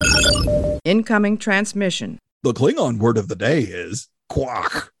Incoming transmission. The Klingon word of the day is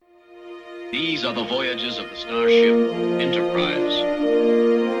quack. These are the voyages of the starship Enterprise.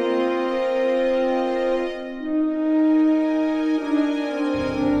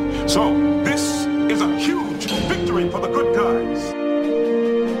 So, this is a huge victory for the good guys.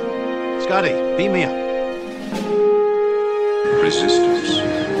 Scotty, beam me up. Resistance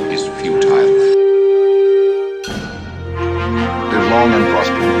is futile. Live long and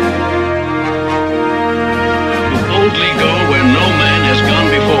prosper. To boldly go where no man has gone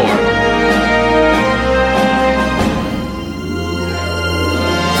before.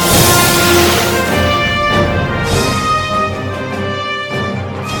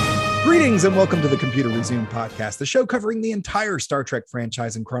 Greetings and welcome to the Computer Resume podcast, the show covering the entire Star Trek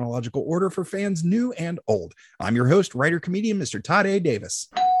franchise in chronological order for fans new and old. I'm your host, writer-comedian, Mr. Todd A. Davis.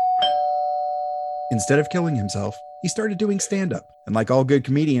 Instead of killing himself, he started doing stand-up. And like all good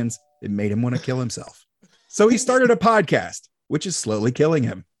comedians, it made him want to kill himself. So he started a podcast, which is slowly killing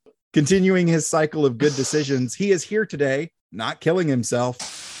him. Continuing his cycle of good decisions, he is here today, not killing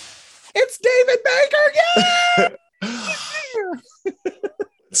himself. It's David Baker! Yeah!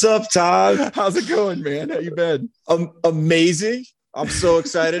 What's up, Todd? How's it going, man? How you been? Amazing. I'm so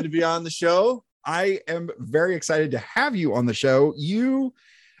excited to be on the show. I am very excited to have you on the show.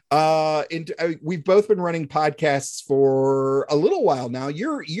 We've both been running podcasts for a little while now.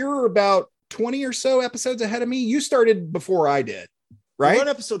 You're about 20 or so episodes ahead of me. You started before I did, right? We're on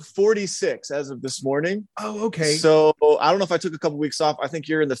episode 46 as of this morning. Oh, okay. So I don't know if I took a couple weeks off. I think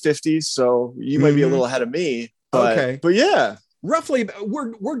you're in the 50s, so you might be a little ahead of me. But yeah. Roughly,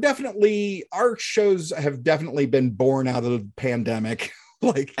 we're definitely, our shows have definitely been born out of the pandemic.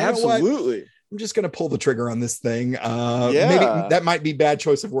 Like, absolutely. I'm just going to pull the trigger on this thing. Yeah. Maybe that might be bad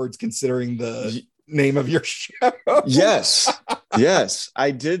choice of words considering the name of your show. Yes. Yes.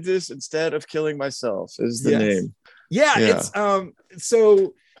 I did this instead of killing myself is the name. Yeah. It's,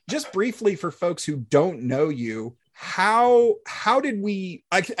 so just briefly for folks who don't know you, how did we,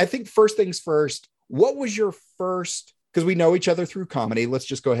 I think first things first, what was your first, because we know each other through comedy. Let's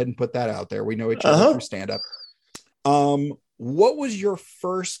just go ahead and put that out there. We know each other through stand-up. What was your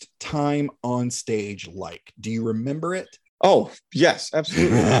first time on stage like? Do you remember it? Oh, yes,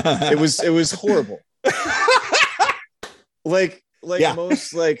 absolutely. It was horrible. like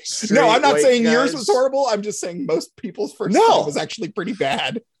most no, I'm not saying guys. Yours was horrible. I'm just saying most people's first time was actually pretty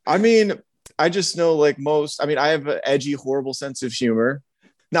bad. I mean, I just know I have an edgy, horrible sense of humor.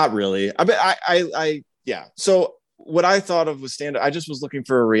 Not really. I mean, yeah. So what I thought of was stand-up. I just was looking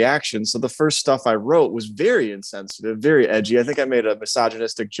for a reaction. So the first stuff I wrote was very insensitive, very edgy. I think I made a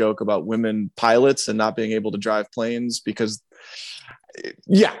misogynistic joke about women pilots and not being able to drive planes because,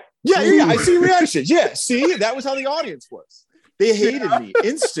 yeah, I see reaction. Yeah, see, that was how the audience was. They hated me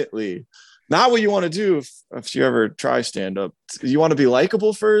instantly. Not what you want to do if you ever try stand-up. You want to be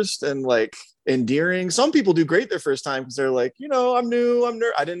likable first and like endearing. Some people do great their first time because they're like, I'm new,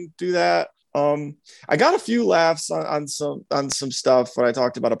 I didn't do that. I got a few laughs on some stuff when I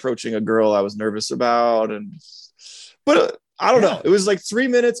talked about approaching a girl I was nervous about, but I don't know. It was like 3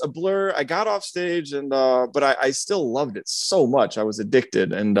 minutes, a blur. I got off stage but I still loved it so much. I was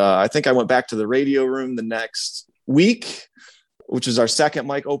addicted. And I think I went back to the radio room the next week, which is our second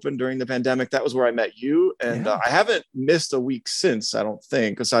mic open during the pandemic. That was where I met you. And I haven't missed a week since, I don't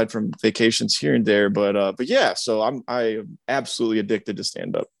think, aside from vacations here and there. But yeah, so I am absolutely addicted to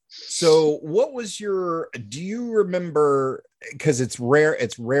stand up. So what was do you remember, because it's rare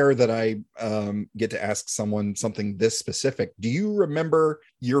that I get to ask someone something this specific. Do you remember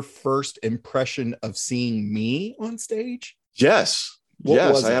your first impression of seeing me on stage? Yes.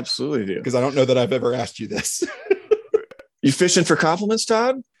 Yes, I absolutely do. Because I don't know that I've ever asked you this. You fishing for compliments,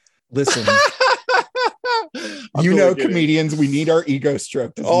 Todd? Listen, comedians, we need our ego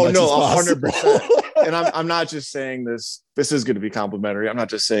stroked. 100%. And I'm not just saying this. This is going to be complimentary. I'm not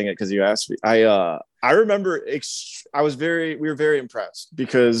just saying it because you asked me. I remember we were very impressed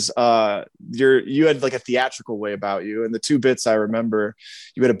because you had like a theatrical way about you. And the two bits I remember,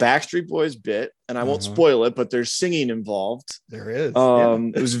 you had a Backstreet Boys bit, and I won't spoil it, but there's singing involved. There is.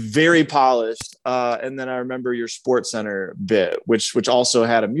 It was very polished. And then I remember your Sports Center bit, which also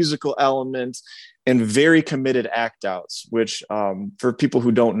had a musical element and very committed act outs, which for people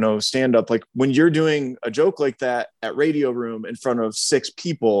who don't know stand up, like when you're doing a joke like that at Radio Room in front of 6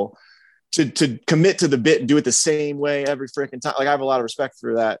 people, to commit to the bit and do it the same way every freaking time. Like I have a lot of respect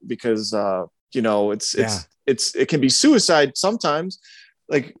for that because it can be suicide sometimes.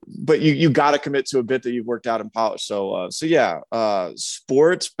 Like, but you got to commit to a bit that you've worked out and polished. So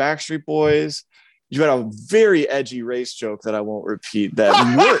sports, Backstreet Boys. You had a very edgy race joke that I won't repeat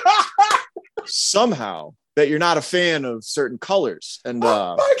that worked. somehow that you're not a fan of certain colors. And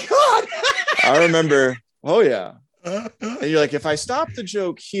Oh my God. I remember, oh yeah. And you're like, if I stop the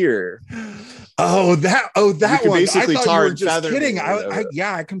joke here, that could one. basically I thought tar you were and just feather kidding. me or whatever.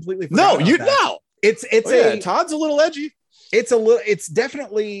 I completely no, forgot you about that. know. It's Todd's a little edgy. it's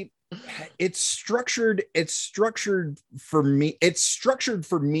definitely it's structured for me. It's structured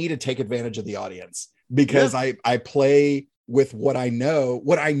for me to take advantage of the audience because I play with what I know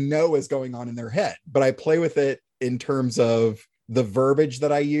is going on in their head, but I play with it in terms of the verbiage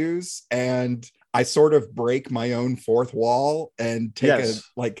that I use, and I sort of break my own fourth wall and take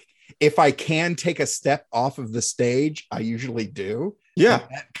if I can take a step off of the stage, I usually do. Yeah.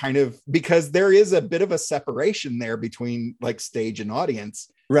 That kind of, because there is a bit of a separation there between like stage and audience.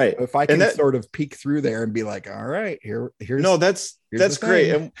 Right. If I can sort of peek through there and be like, all right, here's that's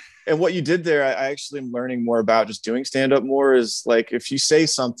great. And what you did there, I actually am learning more about just doing stand-up more is like, if you say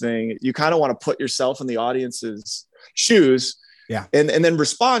something, you kind of want to put yourself in the audience's shoes. Yeah. And then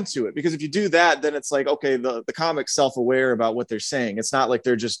respond to it. Because if you do that, then it's like, okay, the comic's self-aware about what they're saying. It's not like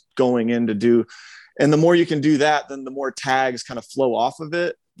they're just going in to do. And the more you can do that, then the more tags kind of flow off of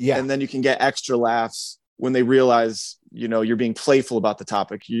it. Yeah. And then you can get extra laughs when they realize, you're being playful about the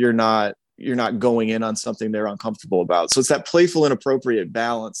topic. You're not going in on something they're uncomfortable about. So it's that playful and appropriate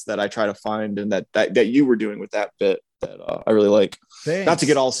balance that I try to find, and that you were doing with that bit that I really like. Thanks. Not to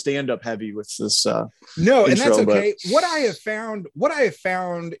get all stand-up heavy with this. No, and intro, that's okay. But what I have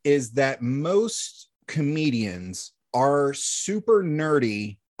found is that most comedians are super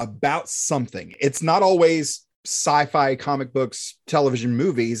nerdy about something. It's not always sci-fi, comic books, television,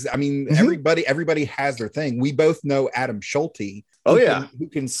 movies. I mean, everybody has their thing. We both know Adam Schulte. Who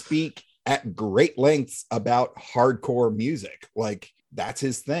can speak at great lengths about hardcore music. Like that's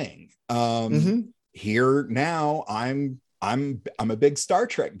his thing. Here now, I'm a big Star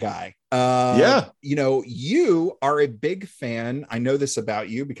Trek guy. You are a big fan. I know this about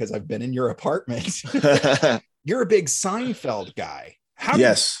you because I've been in your apartment. You're a big Seinfeld guy.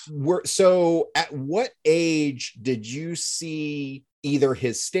 So at what age did you see either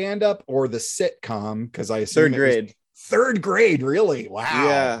his stand-up or the sitcom? Because I assume third grade, really? Wow.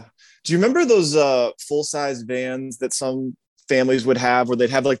 Yeah. Do you remember those full-size vans that some families would have where they'd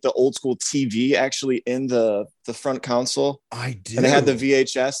have like the old school TV actually in the front console? I do. And they had the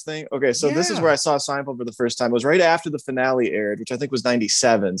VHS thing. Okay, so this is where I saw Seinfeld for the first time. It was right after the finale aired, which I think was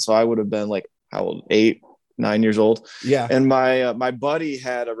 97. So I would have been like, how old? 8, 9 years old. Yeah. And my buddy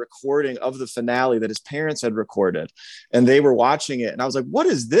had a recording of the finale that his parents had recorded, and they were watching it. And I was like, what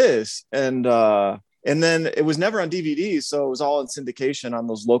is this? And then it was never on DVD, so it was all in syndication on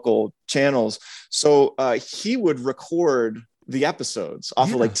those local channels. So he would record the episodes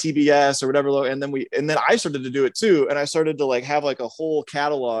off of like TBS or whatever, and then I started to do it too, and I started to like have like a whole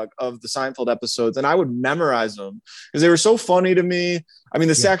catalog of the Seinfeld episodes, and I would memorize them because they were so funny to me. I mean,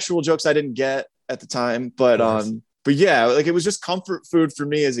 the sexual jokes I didn't get at the time, but yeah, like it was just comfort food for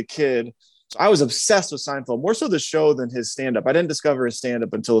me as a kid. So I was obsessed with Seinfeld, more so the show than his stand-up. I didn't discover his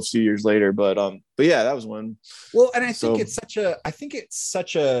stand-up until a few years later, but yeah, that was one. Well, and I think it's such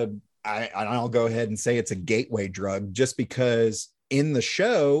a, I'll go ahead and say it's a gateway drug, just because in the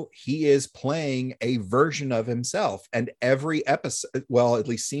show, he is playing a version of himself, and every episode, well, at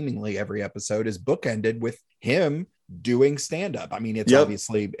least seemingly every episode, is bookended with him doing stand-up. I mean, it's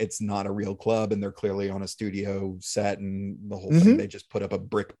obviously it's not a real club, and they're clearly on a studio set, and the whole thing, they just put up a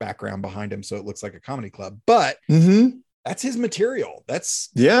brick background behind him so it looks like a comedy club, but that's his material. That's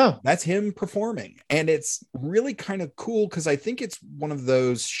him performing, and it's really kind of cool because I think it's one of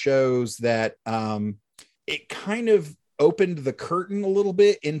those shows that it kind of opened the curtain a little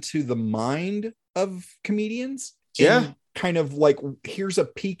bit into the mind of comedians. Kind of like, here's a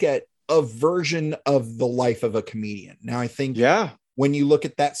peek at a version of the life of a comedian. Now, I think when you look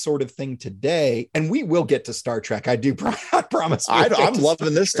at that sort of thing today, and we will get to Star Trek, I promise. I'm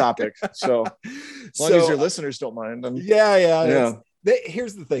loving this topic. So as long as your listeners don't mind.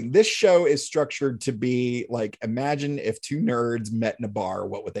 Here's the thing. This show is structured to be like, imagine if two nerds met in a bar,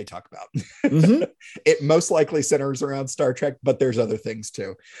 what would they talk about? It most likely centers around Star Trek, but there's other things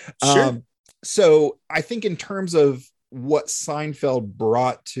too. So I think in terms of what Seinfeld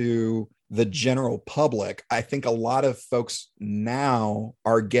brought to the general public, I think a lot of folks now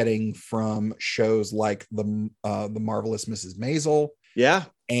are getting from shows like the Marvelous Mrs. Maisel,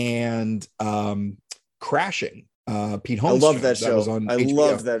 and Crashing. Pete Holmes. I love that show. I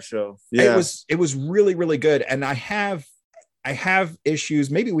love that show. Yeah, it was really, really good. And I have issues.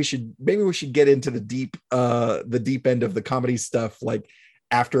 Maybe we should get into the deep end of the comedy stuff, like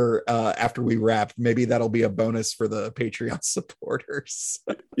after we wrap. Maybe that'll be a bonus for the Patreon supporters.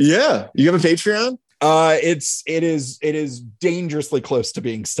 Yeah. You have a Patreon? It is dangerously close to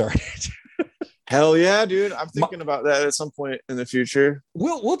being started. Hell yeah, dude. I'm thinking about that at some point in the future.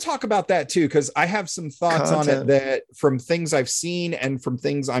 We'll talk about that too, because I have some thoughts on it that from things I've seen and from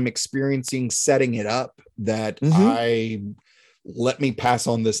things I'm experiencing setting it up that let me pass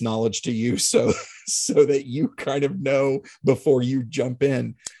on this knowledge to you so that you kind of know before you jump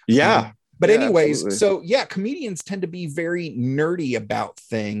in. Yeah. But yeah, anyways, absolutely. so yeah, comedians tend to be very nerdy about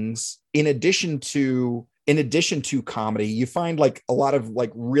things in addition to comedy. You find like a lot of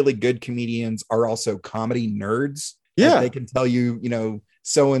like really good comedians are also comedy nerds. Yeah. Like they can tell you, you know,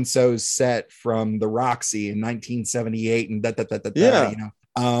 so-and-so's set from the Roxy in 1978 and yeah. you know.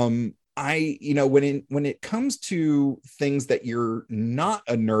 When it comes to things that you're not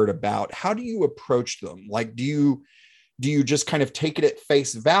a nerd about, how do you approach them? Like, do you just kind of take it at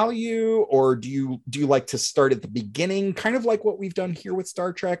face value, or do you like to start at the beginning, kind of like what we've done here with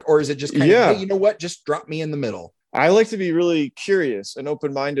Star Trek? Or is it just kind of, hey, you know what, just drop me in the middle? I like to be really curious and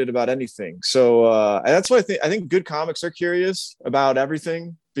open-minded about anything. So that's why I think good comics are curious about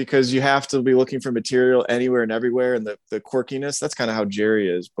everything, because you have to be looking for material anywhere and everywhere, and the quirkiness. That's kind of how Jerry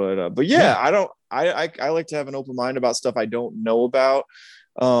is. But yeah, I like to have an open mind about stuff I don't know about.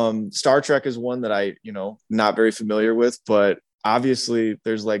 Star Trek is one that I, not very familiar with, but obviously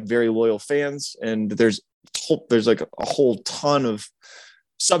there's like very loyal fans, and there's like a whole ton of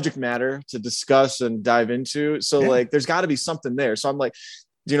subject matter to discuss and dive into. So like, there's got to be something there. So I'm like,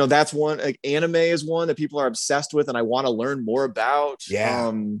 that's one. Like anime is one that people are obsessed with, and I want to learn more about.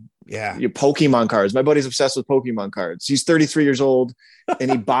 Pokemon cards. My buddy's obsessed with Pokemon cards. He's 33 years old, and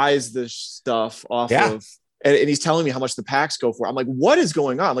he buys this stuff off of. And he's telling me how much the packs go for. I'm like, what is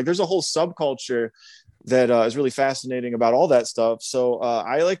going on? Like, there's a whole subculture that is really fascinating about all that stuff. So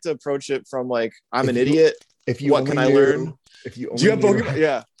I like to approach it from like, I'm an idiot. What can I learn? If you do you have Pokemon?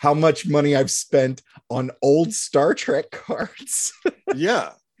 Yeah. How much money I've spent on old Star Trek cards.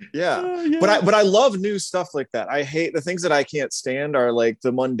 Yeah. But I love new stuff like that. I hate the things that I can't stand are like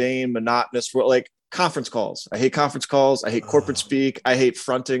the mundane, monotonous, like conference calls. I hate conference calls. I hate corporate speak. I hate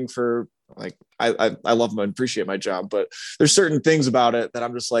fronting for like, I love and appreciate my job, but there's certain things about it that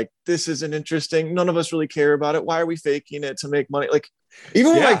I'm just like, this isn't interesting. None of us really care about it. Why are we faking it to make money? Like,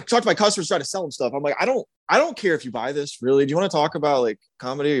 even when I talk to my customers, try to sell them stuff, I'm like, I don't care if you buy this. Really, do you want to talk about like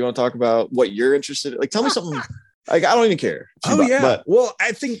comedy? Or you want to talk about what you're interested in? Like, tell me something. Like, I don't even care. Well,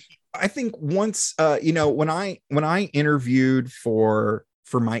 I think once when I interviewed for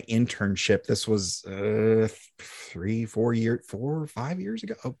my internship, this was 4 or 5 years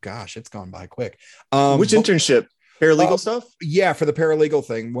ago. Oh gosh, it's gone by quick. Which internship? Paralegal stuff? Yeah, for the paralegal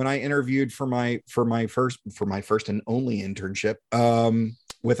thing. When I interviewed for my first and only internship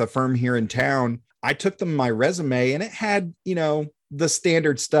with a firm here in town, I took them my resume, and it had, the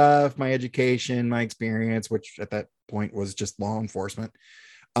standard stuff, my education, my experience, which at that point was just law enforcement.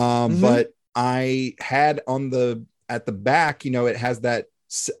 But I had at the back, it has that.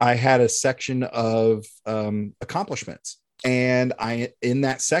 I had a section of accomplishments, and in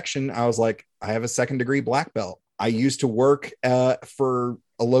that section, I was like, I have a 2nd degree black belt. I used to work for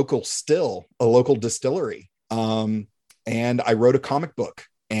a local distillery. And I wrote a comic book,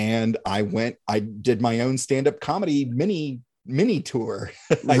 and I did my own stand-up comedy mini tour.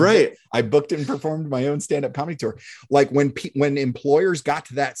 I booked and performed my own stand-up comedy tour. Like when employers got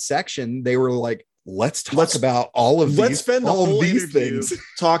to that section, they were like, let's talk about all of these. Let's spend the whole interview things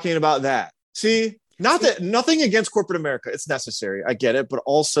talking about that. See, nothing against corporate America. It's necessary. I get it. But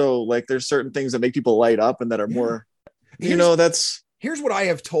also, like, there's certain things that make people light up and that are more, here's what I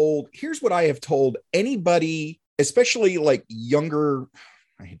have told anybody, especially like younger,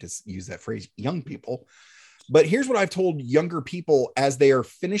 I hate to use that phrase, young people, but here's what I've told younger people as they are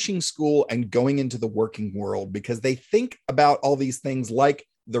finishing school and going into the working world, because they think about all these things like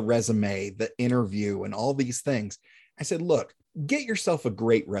the resume, the interview, and all these things. I said, look, get yourself a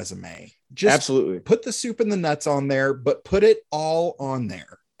great resume. Just absolutely put the soup and the nuts on there, but put it all on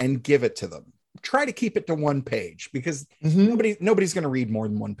there and give it to them. Try to keep it to 1 page, because nobody's going to read more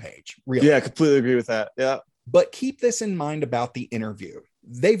than 1 page. Really. Yeah, I completely agree with that. Yeah. But keep this in mind about the interview.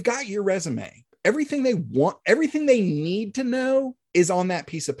 They've got your resume. Everything they want, everything they need to know is on that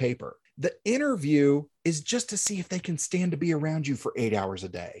piece of paper. The interview is just to see if they can stand to be around you for 8 hours a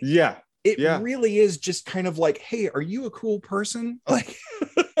day. Yeah. It really is just kind of like, hey, are you a cool person? Like,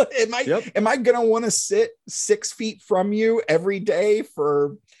 am I going to want to sit 6 feet from you every day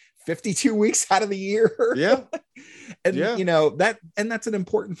for 52 weeks out of the year? Yeah. And Yeah. you know that's an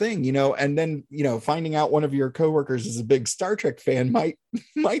important thing, you know. And then, you know, finding out one of your coworkers is a big Star Trek fan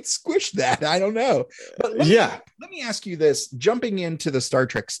might squish that. I don't know. But let me ask you this, jumping into the Star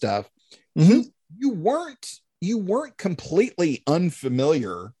Trek stuff. Mhm. You weren't completely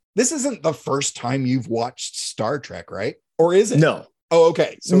unfamiliar. This isn't the first time you've watched Star Trek, right? Or is it? No. Oh,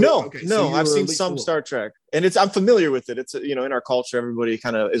 okay. So no, okay, so you I've were at seen least a some little- Star Trek, and I'm familiar with it. It's, you know, in our culture, everybody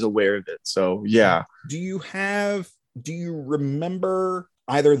kind of is aware of it. So yeah. Do you remember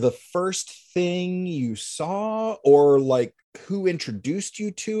either the first thing you saw, or like who introduced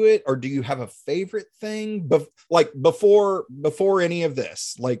you to it, or do you have a favorite thing? But like before any of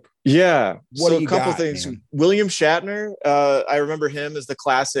this, like Yeah. What So do you a couple got, things. man? William Shatner. I remember him as the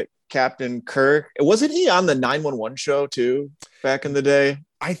classic Captain Kirk. Wasn't he on the 911 show too back in the day?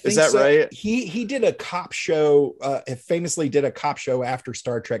 I think that so. right? He did a cop show, famously did a cop show after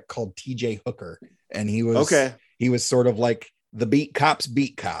Star Trek called TJ Hooker, and he was sort of like the beat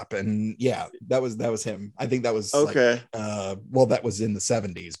cop, and yeah, that was him. I think that was Okay. Well, that was in the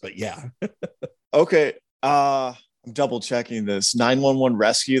 70s, but yeah. Okay. I'm double checking this. 911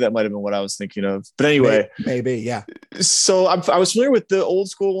 Rescue. That might have been what I was thinking of. But anyway, maybe yeah. So I was familiar with the old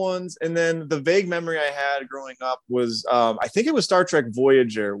school ones, and then the vague memory I had growing up was I think it was Star Trek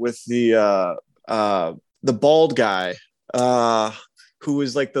Voyager with the bald guy who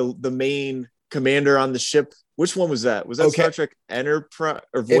was like the main commander on the ship. Which one was that? Was that Okay. Star Trek Enterprise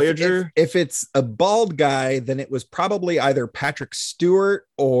or Voyager? If it's a bald guy, then it was probably either Patrick Stewart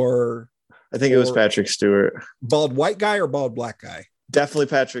or I think it was Patrick Stewart. bald white guy or bald black guy. Definitely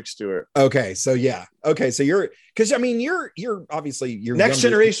Patrick Stewart. Okay, so yeah. Okay, so you're obviously you're Next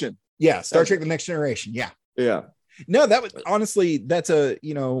younger. Generation. Yeah, Star Trek: The Next Generation. Yeah. Yeah. No, that was honestly, that's a,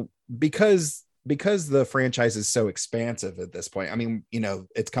 you know, because the franchise is so expansive at this point. I mean, you know,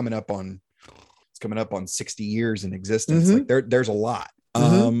 it's coming up on 60 years in existence. Mhm. Like there's a lot.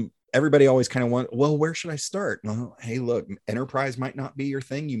 Mhm. Everybody always kind of want, well, where should I start? Well, hey, look, Enterprise might not be your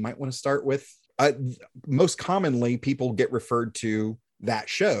thing. You might want to start with most commonly people get referred to that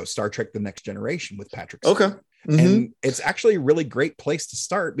show, Star Trek: The Next Generation, with Patrick Stewart. Okay. Mhm. And it's actually a really great place to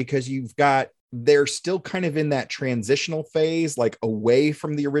start because they're still kind of in that transitional phase, like away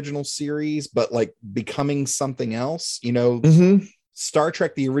from the original series, but like becoming something else. You know, Mhm. Star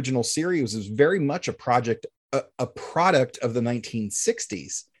Trek: The Original Series is very much a product of the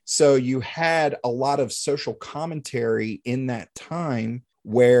 1960s. So you had a lot of social commentary in that time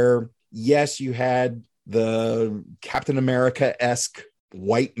where, yes, you had the Captain America-esque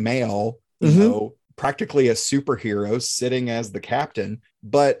white male, you know, practically a superhero sitting as the captain.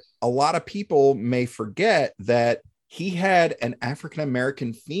 But a lot of people may forget that he had an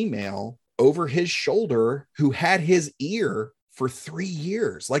African-American female over his shoulder who had his ear for 3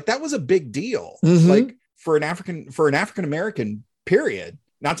 years. Like that was a big deal. Like for an African-American period,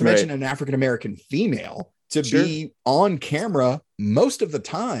 not to mention an African-American female to be on camera most of the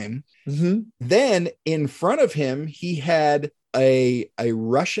time. Then in front of him, he had a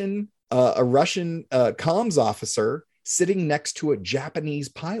Russian comms officer sitting next to a Japanese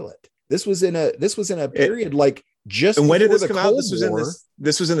pilot. This was in a period like just. And when did before this the come Cold out? This was War.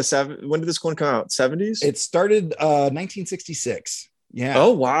 this was in the seven. When did this one come out? 70s. It started 1966. Yeah.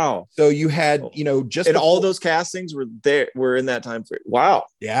 Oh wow! So you had, you know, just And all before- those castings were in that time frame. Wow.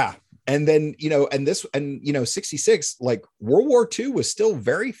 Yeah. And then, you know, and 66, like World War II was still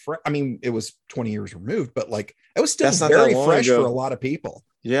very fresh. I mean, it was 20 years removed, but like it was still That's not very that long fresh ago. for a lot of people.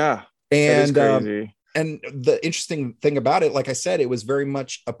 Yeah. And that is crazy. and the interesting thing about it, like I said, it was very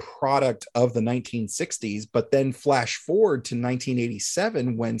much a product of the 1960s, but then flash forward to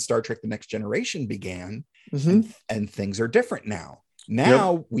 1987 when Star Trek: The Next Generation began, and things are different now.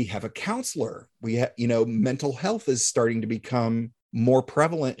 Now we have a counselor. We have, you know, mental health is starting to become more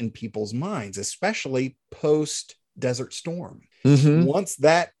prevalent in people's minds, especially post Desert Storm. Once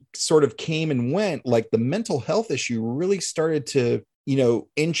that sort of came and went, like the mental health issue really started to, you know,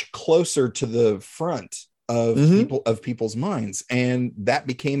 inch closer to the front of people's minds, and that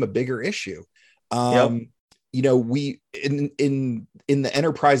became a bigger issue. You know, we in the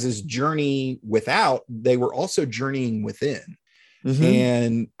Enterprise's journey without, they were also journeying within.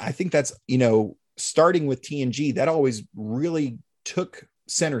 And I think that's, you know, starting with TNG, that always really took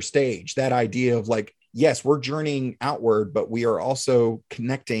center stage, that idea of like, yes, we're journeying outward, but we are also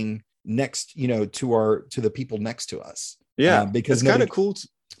connecting next, you know, to the people next to us. Because it's kind of cool.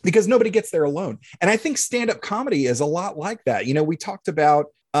 Because nobody gets there alone. And I think stand-up comedy is a lot like that. You know, we talked about,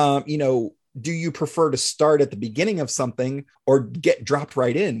 you know, do you prefer to start at the beginning of something or get dropped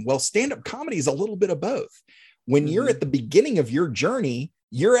right in? Well, stand-up comedy is a little bit of both. When you're at the beginning of your journey,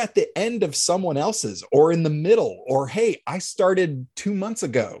 you're at the end of someone else's or in the middle, or, hey, I started 2 months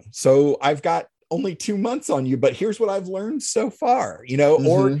ago, so I've got only 2 months on you, but here's what I've learned so far,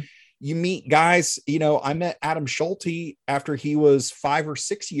 or you meet guys, I met Adam Schulte after he was 5 or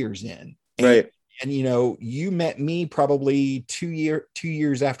 6 years in. Right. And, you met me probably 2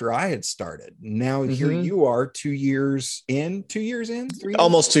 years after I had started. Now here you are 2 years in, 3 years?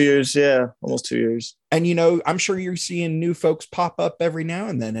 Almost 2 years. Yeah. Almost 2 years. And, I'm sure you're seeing new folks pop up every now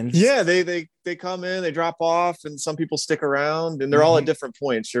and then. And yeah, they come in, they drop off, and some people stick around, and they're all at different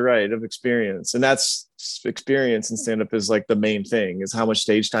points. You're right, of experience. And that's experience in stand-up is like the main thing, is how much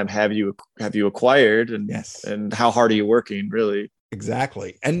stage time have you acquired, and how hard are you working, really.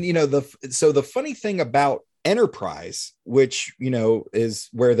 Exactly. And, so the funny thing about Enterprise, which, is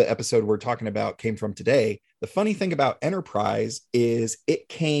where the episode we're talking about came from today. The funny thing about Enterprise is it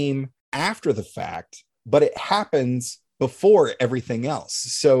came after the fact, but it happens before everything else.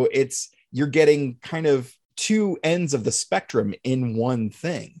 So you're getting kind of two ends of the spectrum in one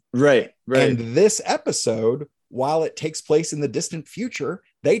thing. Right. And this episode, while it takes place in the distant future,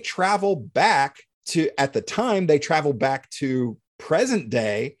 they travel back to present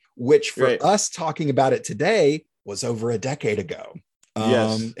day, which for us talking about it today was over a decade ago.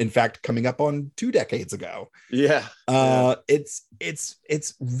 In fact, coming up on 2 decades ago. It's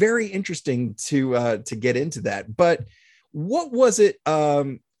very interesting to get into that. But what was it?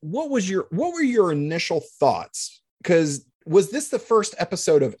 What were your initial thoughts? Because was this the first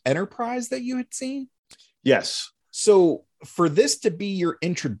episode of Enterprise that you had seen? Yes. So for this to be your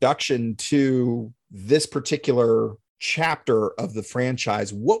introduction to this particular chapter of the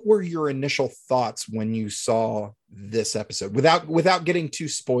franchise, what were your initial thoughts when you saw this episode, without getting too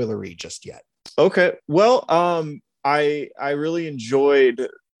spoilery just yet? Okay. Well, I really enjoyed,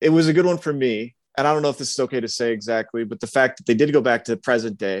 it was a good one for me. And I don't know if this is okay to say exactly, but the fact that they did go back to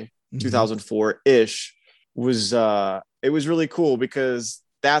present day, 2004-ish, was it was really cool, because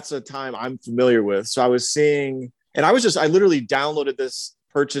that's a time I'm familiar with. So I was seeing, and I literally downloaded this,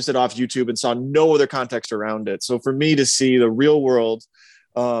 purchased it off YouTube, and saw no other context around it. So for me to see the real world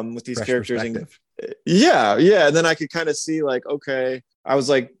with these characters, and and then I could kind of see, like, okay, I was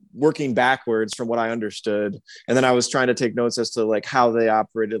like working backwards from what I understood, and then I was trying to take notes as to like how they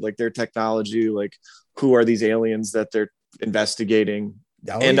operated, like their technology, like who are these aliens that they're investigating.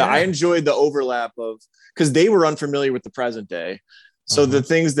 I enjoyed the overlap of, because they were unfamiliar with the present day, so the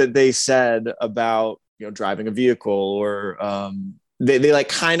things that they said about driving a vehicle, or they like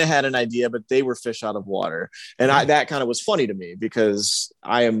kind of had an idea, but they were fish out of water. And that kind of was funny to me, because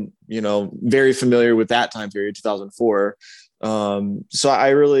I am, very familiar with that time period, 2004. So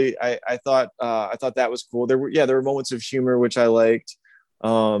I thought that was cool. There were moments of humor, which I liked.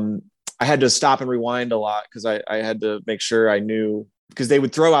 I had to stop and rewind a lot, because I had to make sure I knew, because they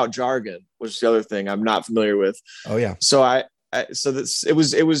would throw out jargon, which is the other thing I'm not familiar with. Oh yeah. So it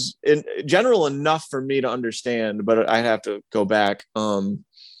was in general enough for me to understand, but I have to go back.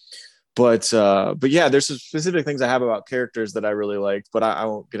 But yeah, there's some specific things I have about characters that I really liked, but I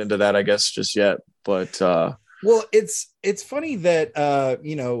won't get into that, I guess, just yet. But well, it's funny that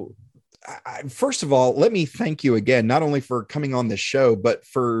first of all, let me thank you again, not only for coming on the show, but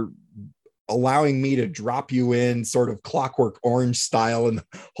for allowing me to drop you in sort of Clockwork Orange style and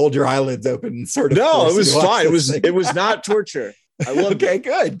hold your eyelids open and sort of. No, it was fine. It was not torture. I love okay,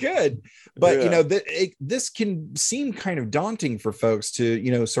 good. But this can seem kind of daunting for folks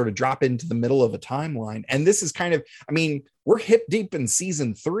to, sort of drop into the middle of a timeline. And this is kind of, we're hip deep in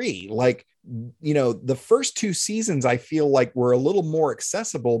season 3. Like, the first 2 seasons, I feel like were a little more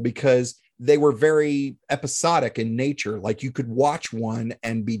accessible because they were very episodic in nature. Like you could watch one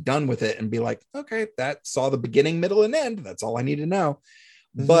and be done with it and be like, okay, that saw the beginning, middle, and end. That's all I need to know.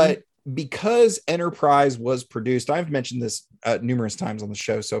 But because Enterprise was produced, I've mentioned this numerous times on the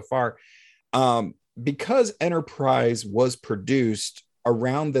show so far, because Enterprise was produced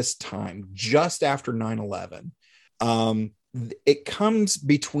around this time, just after 9/11, it comes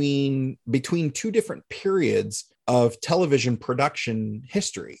between 2 different periods of television production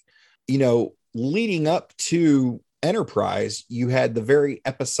history. Leading up to Enterprise, you had the very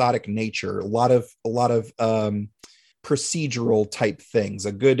episodic nature, a lot of procedural type things.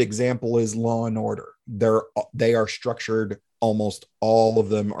 A good example is Law and Order. They are structured, almost all of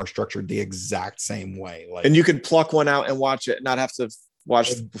them are structured the exact same way. Like, and you could pluck one out and watch it, not have to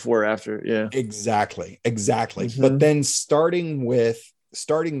watch before or after. Yeah, exactly. But then starting with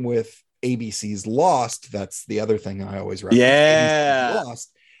ABC's Lost, that's the other thing I always recommend. Yeah,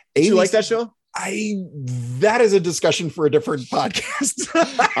 Lost. Did you like that show? That is a discussion for a different podcast.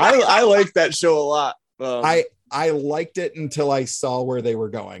 I like that show a lot. I liked it until I saw where they were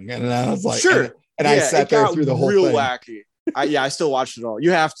going, and I was like, Sure. and I sat there through the whole real thing. wacky. I still watched it all.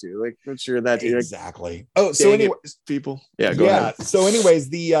 You have to, like, I'm sure that Exactly. Oh, so anyway, people. Yeah, go ahead. So anyways,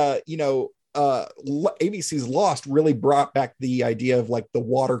 the ABC's Lost really brought back the idea of like the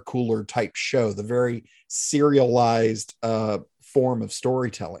water cooler type show, the very serialized form of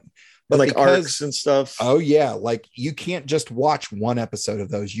storytelling. But like arcs and stuff. Oh yeah, like you can't just watch one episode of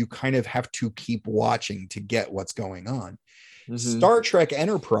those. You kind of have to keep watching to get what's going on. Mm-hmm. Star Trek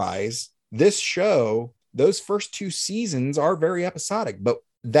Enterprise, this show, those first 2 seasons are very episodic, but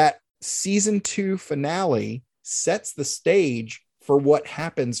that season 2 finale sets the stage for what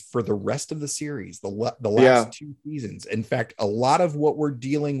happens for the rest of the series, the last 2 seasons. In fact, a lot of what we're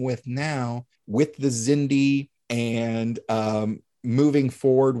dealing with now with the Xindi and moving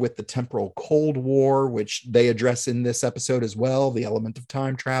forward with the temporal Cold War, which they address in this episode as well, the element of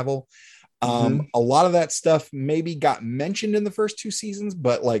time travel. A lot of that stuff maybe got mentioned in the first 2 seasons,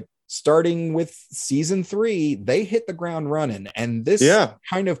 but like starting with season 3, they hit the ground running, and this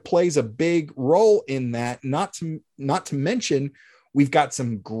kind of plays a big role in that. Not to mention, we've got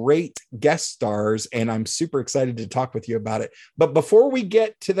some great guest stars, and I'm super excited to talk with you about it. But before we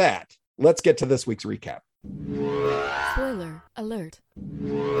get to that, let's get to this week's recap. Spoiler alert.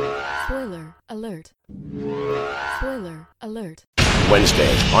 Spoiler alert. Spoiler alert.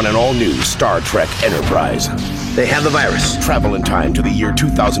 Wednesday on an all-new Star Trek Enterprise. They have the virus. Travel in time to the year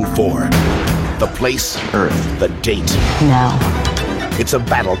 2004. The place, Earth. The date, now. It's a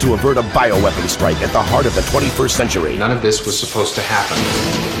battle to avert a bioweapon strike at the heart of the 21st century. None of this was supposed to happen.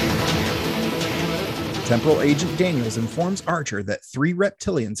 Temporal Agent Daniels informs Archer that 3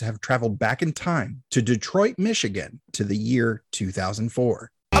 reptilians have traveled back in time to Detroit, Michigan, to the year 2004.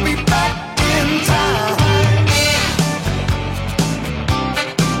 I'll be back in time.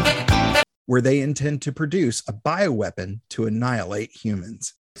 Where they intend to produce a bioweapon to annihilate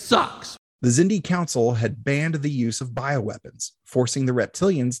humans. Sucks. The Xindi Council had banned the use of bioweapons, forcing the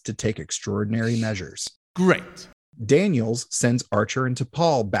reptilians to take extraordinary measures. Great. Daniels sends Archer and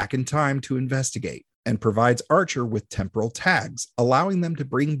T'Pol back in time to investigate, and provides Archer with temporal tags, allowing them to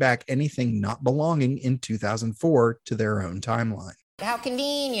bring back anything not belonging in 2004 to their own timeline. How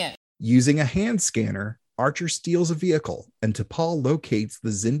convenient. Using a hand scanner, Archer steals a vehicle, and T'Pol locates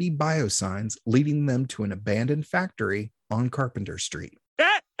the Xindi biosigns, leading them to an abandoned factory on Carpenter Street.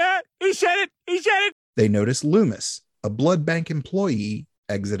 He said it! He said it! They notice Loomis, a blood bank employee,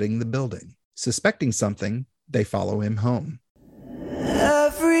 exiting the building. Suspecting something, they follow him home.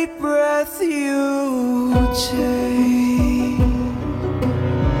 Every breath you take,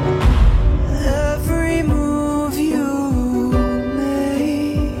 every move you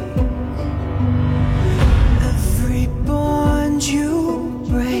make, every bond you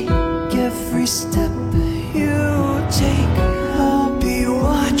break, every step you take, I'll be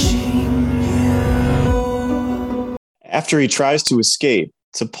watching you. After he tries to escape,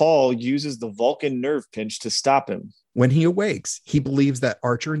 T'Pol uses the Vulcan nerve pinch to stop him. When he awakes, he believes that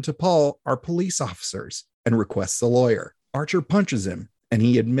Archer and T'Pol are police officers and requests a lawyer. Archer punches him, and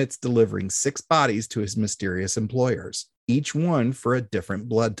he admits delivering 6 bodies to his mysterious employers, each one for a different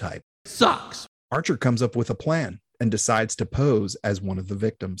blood type. Sucks. Archer comes up with a plan and decides to pose as one of the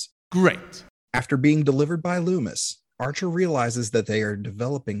victims. Great. After being delivered by Loomis, Archer realizes that they are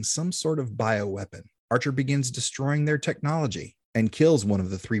developing some sort of bioweapon. Archer begins destroying their technology and kills one of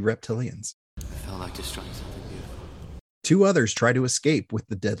the 3 reptilians. I felt like destroying something beautiful. 2 others try to escape with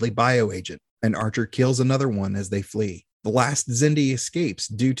the deadly bioagent, and Archer kills another one as they flee. The last Xindi escapes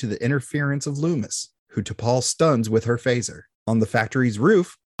due to the interference of Loomis, who T'Pol stuns with her phaser. On the factory's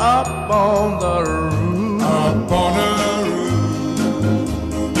roof, Up on the roof. Up on the roof.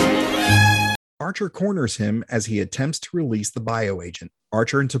 Archer corners him as he attempts to release the bioagent.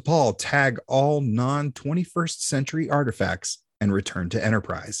 Archer and T'Pol tag all non-21st century artifacts and return to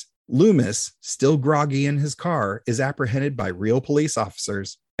Enterprise. Loomis, still groggy in his car, is apprehended by real police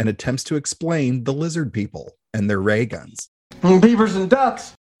officers and attempts to explain the lizard people and their ray guns. Beavers and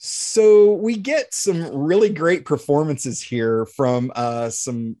ducks. So we get some really great performances here from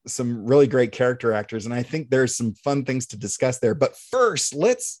some really great character actors, and I think there's some fun things to discuss there. But first,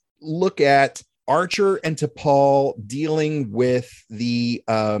 let's look at Archer and T'Pol dealing with the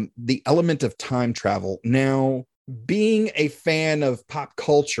element of time travel. Now, being a fan of pop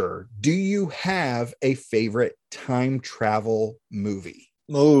culture, do you have a favorite time travel movie?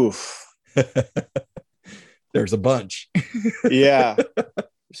 Oof. There's a bunch. Yeah.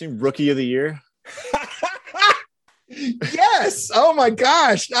 Seen Rookie of the Year? Yes. Oh my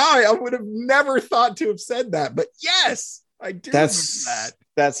gosh. I would have never thought to have said that, but yes, I do. That's remember that.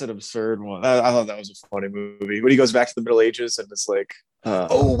 That's an absurd one. I thought that was a funny movie when he goes back to the Middle Ages and it's like,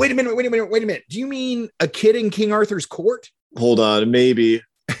 oh, wait a minute. Do you mean A Kid in King Arthur's Court? Hold on, maybe.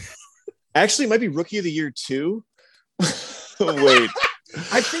 Actually, it might be Rookie of the Year 2. Wait.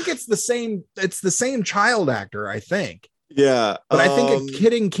 I think it's the same child actor, I think. Yeah. But I think A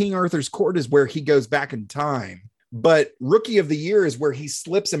Kid in King Arthur's Court is where he goes back in time. But Rookie of the Year is where he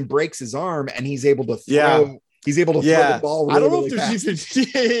slips and breaks his arm and he's able to throw the ball really, I don't know really if there's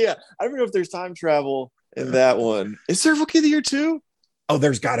even I don't know if there's time travel in that one. Is there Rookie of the Year 2? Oh,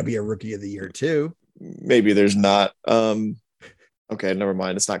 there's got to be a Rookie of the Year 2. Maybe there's not. Okay, never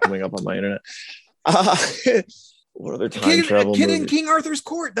mind. It's not coming up on my internet. What other time travel Kid movie? in King Arthur's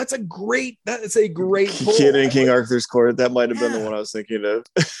Court. That is a great pull. Kid in King Arthur's Court. That might have been the one I was thinking of.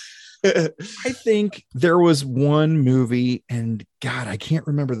 I think there was one movie, and God, I can't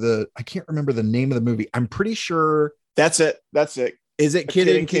remember the name of the movie. I'm pretty sure that's it. Is it Kid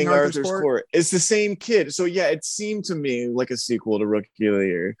in King Arthur's Court? It's the same kid. So yeah, it seemed to me like a sequel to Rookie of the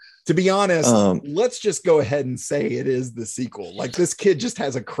Year. To be honest, let's just go ahead and say it is the sequel. Like, this kid just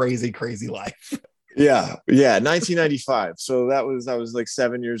has a crazy, crazy life. Yeah, 1995. So I was like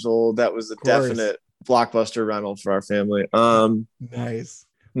 7 years old. That was a definite blockbuster rental for our family. Nice.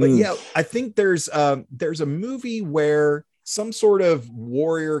 But yeah, I think there's a movie where some sort of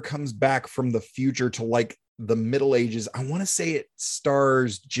warrior comes back from the future to like the Middle Ages. I want to say it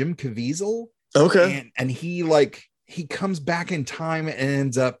stars Jim Caviezel. Okay. And he comes back in time and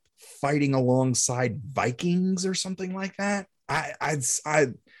ends up fighting alongside Vikings or something like that.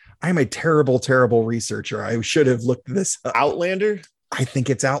 I'm a terrible, terrible researcher. I should have looked this up. Outlander? I think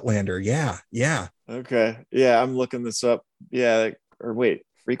it's Outlander. Yeah. Okay. Yeah, I'm looking this up. Yeah. Or wait,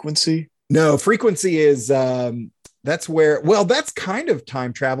 Frequency? No, Frequency is that's kind of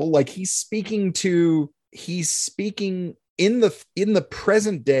time travel. Like, he's speaking in the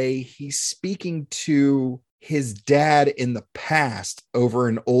present day. He's speaking to his dad in the past over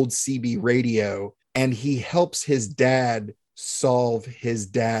an old CB radio, and he helps his dad solve his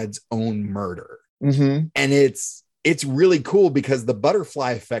dad's own murder. Mm-hmm. And it's really cool because the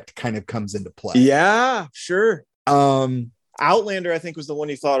butterfly effect kind of comes into play. Yeah, sure. Outlander, I think, was the one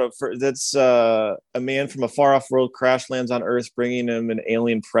you thought of. That's a man from a far-off world crash lands on Earth, bringing him an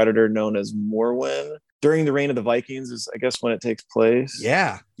alien predator known as Morwen. During the reign of the Vikings is, I guess, when it takes place.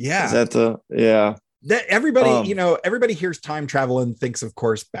 Yeah. Is that That everybody, everybody hears time travel and thinks, of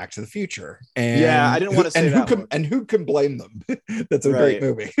course, Back to the Future. And yeah, I didn't want to say that. And who can blame them? That's a great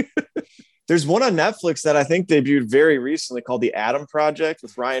movie. There's one on Netflix that I think debuted very recently called The Adam Project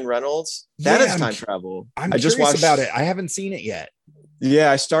with Ryan Reynolds. That is time travel. I just watched about it. I haven't seen it yet.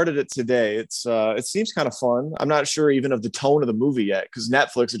 Yeah, I started it today. It seems kind of fun. I'm not sure even of the tone of the movie yet, because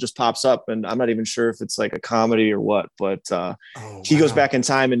Netflix, it just pops up and I'm not even sure if it's like a comedy or what, but he goes back in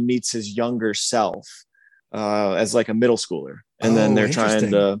time and meets his younger self as like a middle schooler. And then they're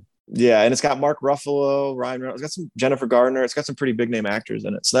trying to, and it's got Mark Ruffalo, Ryan Reynolds, it's got some Jennifer Gardner, it's got some pretty big name actors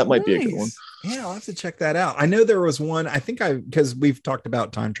in it. So that might be a good one. Yeah, I'll have to check that out. I know there was one, because we've talked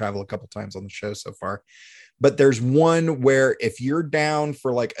about time travel a couple times on the show so far. But there's one where if you're down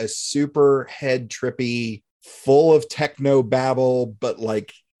for like a super head trippy, full of techno babble, but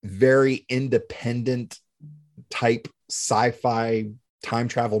like very independent type sci-fi time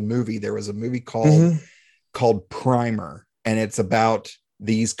travel movie, there was a movie called Primer. And it's about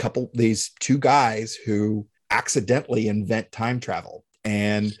these two guys who accidentally invent time travel.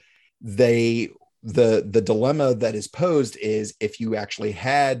 And the dilemma that is posed is, if you actually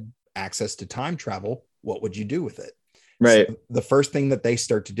had access to time travel, what would you do with it? Right. So the first thing that they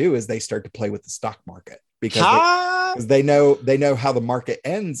start to do is they start to play with the stock market, because they know how the market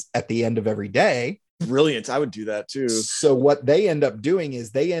ends at the end of every day. Brilliant. I would do that too. So what they end up doing is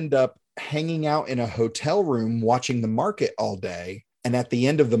they end up hanging out in a hotel room watching the market all day. And at the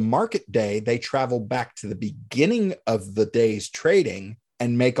end of the market day, they travel back to the beginning of the day's trading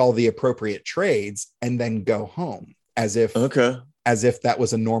and make all the appropriate trades and then go home as if that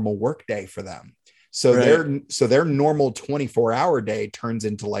was a normal work day for them. So their normal 24-hour day turns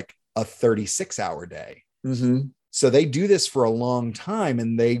into like a 36-hour day. Mm-hmm. So they do this for a long time,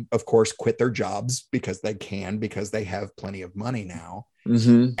 and they, of course, quit their jobs because they have plenty of money now.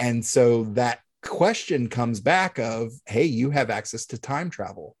 Mm-hmm. And so that question comes back of, hey, you have access to time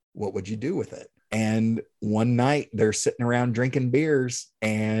travel. What would you do with it? And one night they're sitting around drinking beers,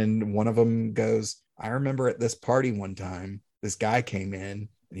 and one of them goes, I remember at this party one time, this guy came in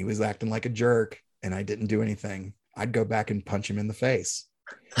and he was acting like a jerk, and I didn't do anything. I'd go back and punch him in the face.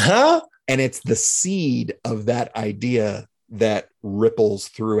 Huh? And it's the seed of that idea that ripples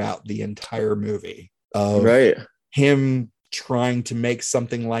throughout the entire movie of him trying to make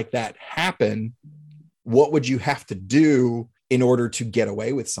something like that happen, what would you have to do in order to get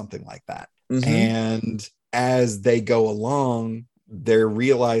away with something like that? Mhm. And as they go along, they're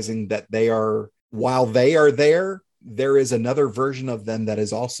realizing that while they are there is another version of them that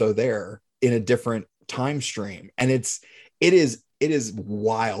is also there in a different time stream. And it is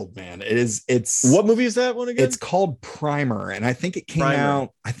wild, man. It's What movie is that one again? It's called Primer, and I think it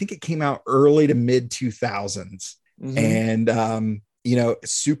came out early to mid 2000s. Mhm. And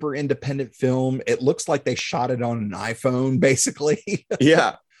super independent film. It looks like they shot it on an iPhone, basically.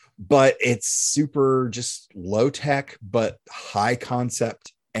 Yeah. But it's super just low tech, but high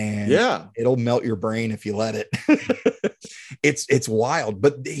concept. And it'll melt your brain if you let it. It's wild.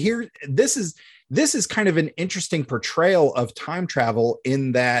 But here, this is kind of an interesting portrayal of time travel,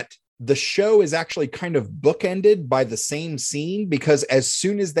 in that the show is actually kind of bookended by the same scene, because as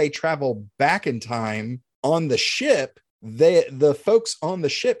soon as they travel back in time on the ship, the folks on the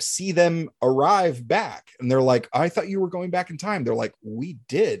ship see them arrive back, and they're like, I thought you were going back in time. They're like, we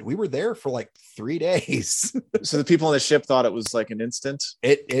were there for like 3 days. So the people on the ship thought it was like an instant.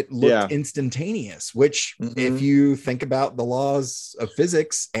 It looked instantaneous, which if you think about the laws of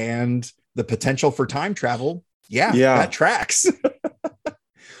physics and the potential for time travel, that tracks.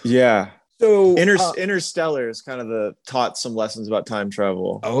 Yeah. So Interstellar is kind of taught some lessons about time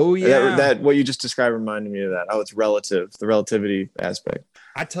travel. Oh yeah. That what you just described reminded me of that. Oh, it's relative, the relativity aspect.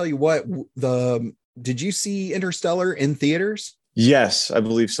 I tell you what, did you see Interstellar in theaters? Yes, I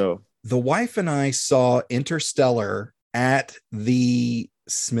believe so. The wife and I saw Interstellar at the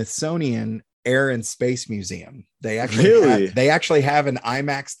Smithsonian Air and Space Museum. They actually have an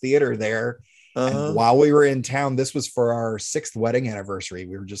IMAX theater there. And while we were in town, this was for our 6th wedding anniversary.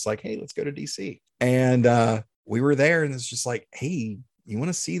 We were just like, hey, let's go to DC. And we were there, and it's just like, hey, you want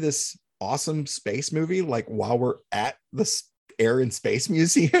to see this awesome space movie? Like, while we're at the Air and Space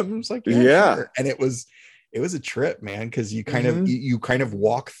Museum? It's like, yeah. Sure. And it was a trip, man. Cause you kind of, you kind of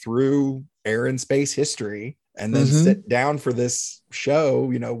walk through air and space history, and then sit down for this show,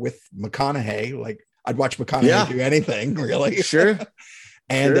 with McConaughey. Like, I'd watch McConaughey do anything, really. Sure.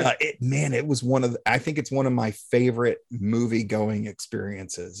 And it was I think it's one of my favorite movie going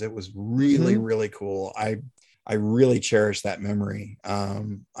experiences. It was really, really cool. I really cherish that memory.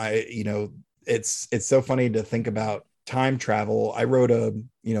 It's so funny to think about time travel. I wrote a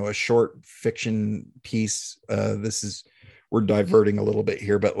short fiction piece. We're diverting a little bit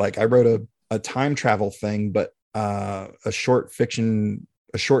here, but like I wrote a time travel thing, but a short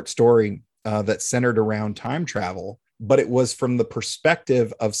story that centered around time travel. But it was from the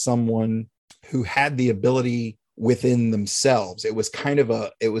perspective of someone who had the ability within themselves. It was kind of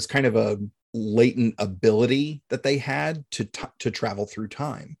a latent ability that they had to travel through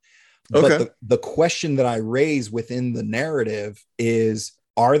time. Okay. But the question that I raise within the narrative is,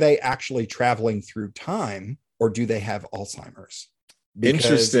 are they actually traveling through time, or do they have Alzheimer's?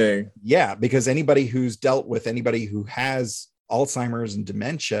 Interesting. Yeah, because anybody who's dealt with anybody who has Alzheimer's and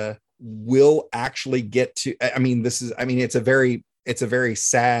dementia will actually get to, it's a very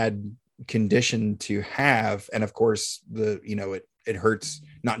sad condition to have. And of course, it hurts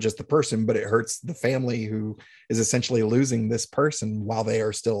not just the person, but it hurts the family who is essentially losing this person while they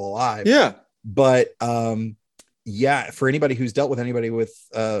are still alive. Yeah. But for anybody who's dealt with anybody with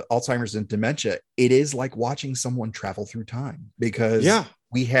Alzheimer's and dementia, it is like watching someone travel through time, because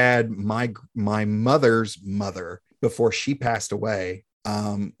we had my mother's mother, before she passed away,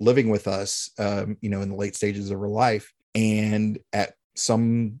 living with us, in the late stages of her life. And at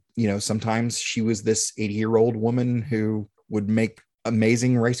sometimes she was this 80-year-old woman who would make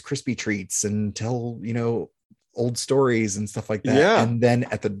amazing Rice Krispie treats and tell, old stories and stuff like that. Yeah. And then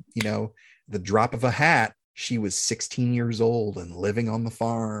at the drop of a hat, she was 16 years old and living on the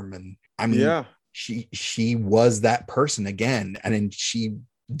farm. And she was that person again. And then she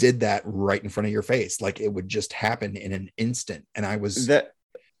did that right in front of your face. Like, it would just happen in an instant. And I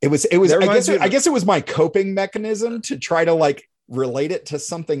guess it was my coping mechanism to try to like relate it to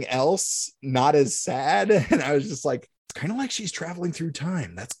something else, not as sad. And I was just like, it's kind of like she's traveling through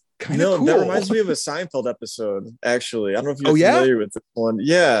time. That's kind of cool. That reminds me of a Seinfeld episode, actually. I don't know if you're familiar with this one.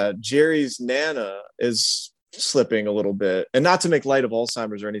 Yeah. Jerry's Nana is slipping a little bit, and not to make light of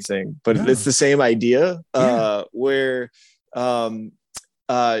Alzheimer's or anything, but it's the same idea, where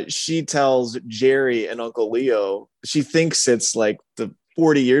she tells Jerry and Uncle Leo, she thinks it's like the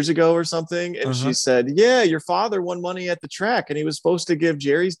 40 years ago or something. And she said, yeah, your father won money at the track, and he was supposed to give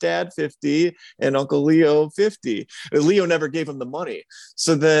Jerry's dad 50 and Uncle Leo 50. Leo never gave him the money.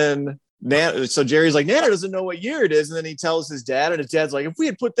 So then Nana, so Jerry's like, Nana doesn't know what year it is. And then he tells his dad, and his dad's like, if we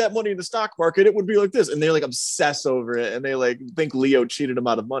had put that money in the stock market, it would be like this. And they like obsess over it. And they like think Leo cheated him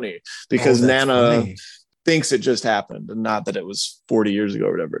out of money because Nana funny. Thinks it just happened and not that it was 40 years ago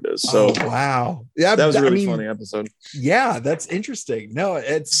or whatever it is. So wow. Yeah, that was a really funny episode. Yeah, that's interesting. No,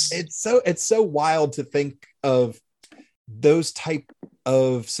 it's so wild to think of those type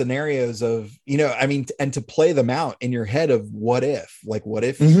of scenarios of, and to play them out in your head of what if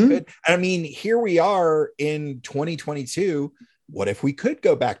you could. I mean, here we are in 2022. What if we could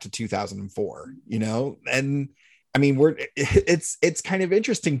go back to 2004, and I mean, it's kind of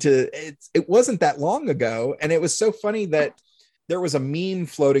interesting it wasn't that long ago. And it was so funny that there was a meme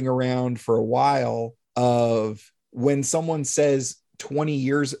floating around for a while of when someone says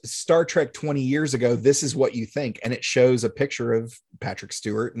Star Trek 20 years ago, this is what you think. And it shows a picture of Patrick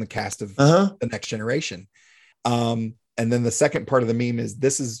Stewart and the cast of The Next Generation. And then the second part of the meme is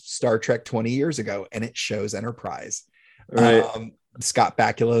this is Star Trek 20 years ago. And it shows Enterprise, right. Scott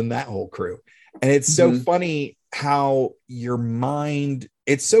Bakula and that whole crew. And it's so funny how your mind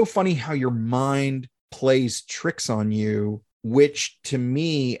plays tricks on you, which to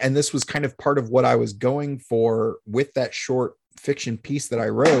me, and this was kind of part of what I was going for with that short fiction piece that I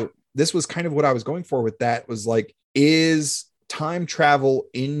wrote. This was kind of what I was going for with that was like, is time travel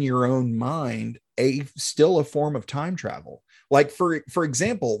in your own mind still a form of time travel? Like for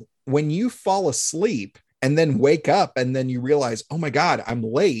example, when you fall asleep and then wake up and then you realize, oh my God, I'm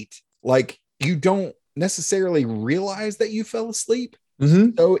late. Like you don't necessarily realize that you fell asleep.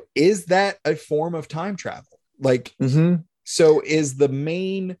 So is that a form of time travel? Like, so is the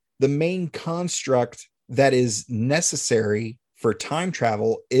main construct that is necessary for time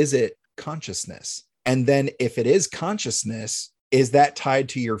travel, is it consciousness? And then if it is consciousness, is that tied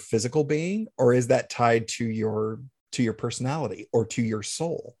to your physical being, or is that tied to your personality or to your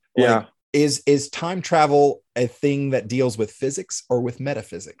soul? Yeah. Like, is time travel a thing that deals with physics or with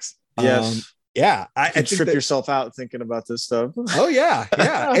metaphysics? Yes. Yeah, I trip yourself out thinking about this stuff. Oh yeah.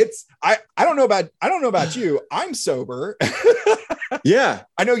 It's I don't know about you. I'm sober. Yeah,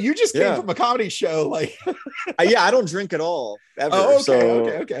 I know you just came from a comedy show. Like, I don't drink at all ever. Oh, okay, so,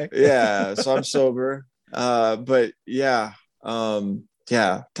 okay. Yeah, so I'm sober. But yeah, time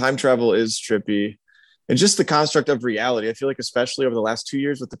travel is trippy, and just the construct of reality. I feel like, especially over the last 2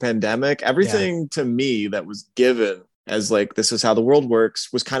 years with the pandemic, everything to me that was given as like this is how the world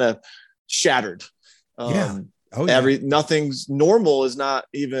works was kind of shattered. Nothing's normal is not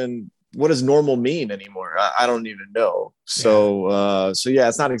even, what does normal mean anymore? I don't even know. So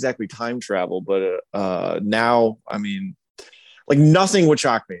it's not exactly time travel, but now, I mean, like nothing would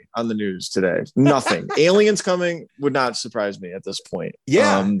shock me on the news today. Nothing. Aliens coming would not surprise me at this point.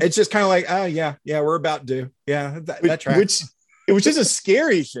 It's just kind of like, we're about to. That tracks. Which is a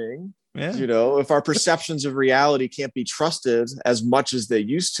scary thing. Yeah. If our perceptions of reality can't be trusted as much as they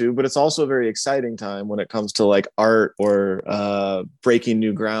used to, but it's also a very exciting time when it comes to like art or breaking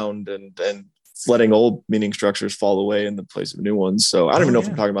new ground and letting old meaning structures fall away in the place of new ones. So I don't even know if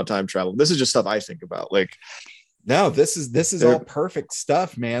I'm talking about time travel. This is just stuff I think about. Like, no, this is all perfect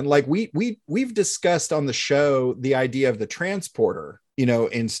stuff, man. Like we've discussed on the show the idea of the transporter,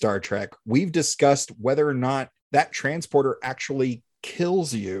 in Star Trek. We've discussed whether or not that transporter actually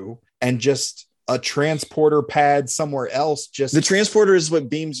kills you, and just a transporter pad somewhere else. Just the transporter is what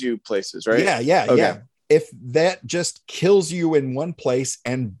beams you places, right? Yeah. If that just kills you in one place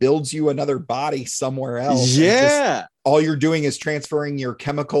and builds you another body somewhere else, all you're doing is transferring your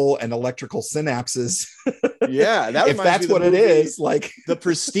chemical and electrical synapses. That if that's what it is, like The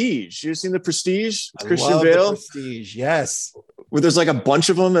Prestige. You've seen The Prestige? Christian Bale. The Prestige, yes. Where there's like a bunch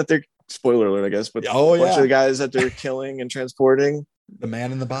of them that they're, spoiler alert, I guess, but a bunch of the guys that they're killing and transporting. The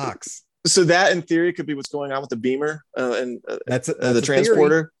man in the box. So that, in theory, could be what's going on with the beamer and that's the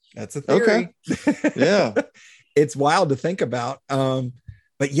transporter. That's a theory. Okay. Yeah, it's wild to think about.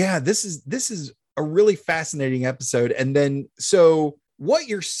 But yeah, this is a really fascinating episode. And then, so what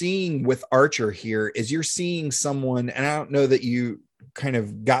you're seeing with Archer here is you're seeing someone, and I don't know that you kind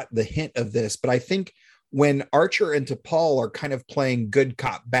of got the hint of this, but I think when Archer and T'Pol are kind of playing good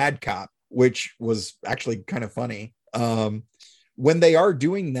cop, bad cop, which was actually kind of funny. When they are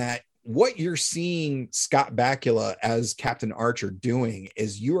doing that, what you're seeing Scott Bakula as Captain Archer doing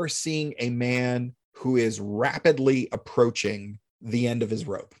is you are seeing a man who is rapidly approaching the end of his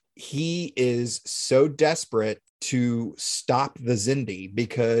rope. He is so desperate to stop the Xindi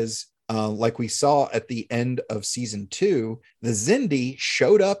because like we saw at the end of season 2, the Xindi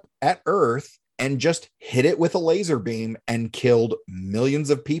showed up at Earth and just hit it with a laser beam and killed millions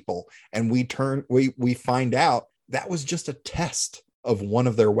of people. And we find out that was just a test of one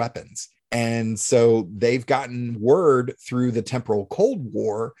of their weapons. And so they've gotten word through the temporal Cold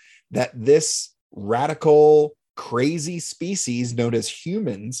War that this radical, crazy species known as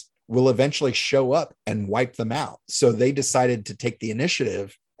humans will eventually show up and wipe them out. So they decided to take the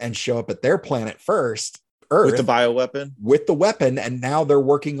initiative and show up at their planet first, Earth, with the bioweapon. With the weapon, and now they're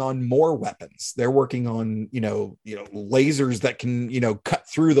working on more weapons. They're working on, lasers that can, cut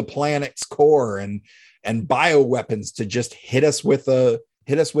through the planet's core, and bioweapons to just hit us with a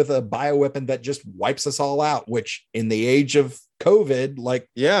bioweapon that just wipes us all out, which in the age of COVID,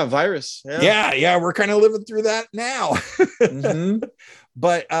 virus. Yeah, we're kind of living through that now. Mm-hmm.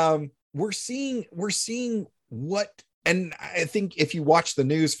 But we're seeing what, and I think if you watch the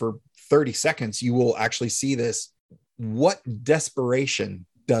news for 30 seconds, you will actually see this, what desperation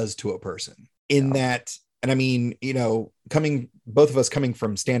does to a person in that. And I mean, both of us coming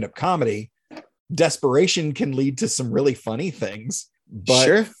from stand-up comedy, desperation can lead to some really funny things, but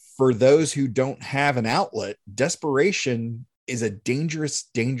sure, for those who don't have an outlet, desperation is a dangerous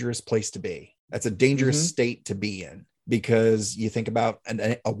place to be. That's a dangerous state to be in, because you think about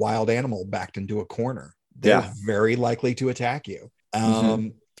a wild animal backed into a corner. They're very likely to attack you.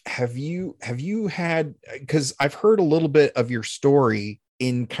 Have you had, because I've heard a little bit of your story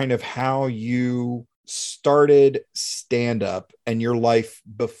in kind of how you started stand up and your life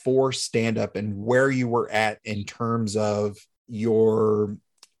before stand up, and where you were at in terms of your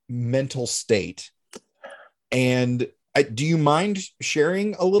mental state. And do you mind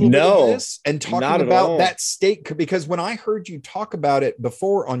sharing a little bit of this and talking about that state? Because when I heard you talk about it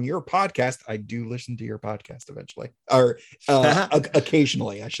before on your podcast, I do listen to your podcast eventually, or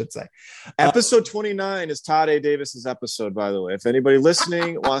occasionally, I should say. Episode 29 is Todd A. Davis's episode, by the way. If anybody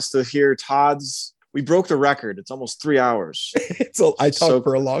listening wants to hear Todd's, we broke the record. It's almost 3 hours. I talked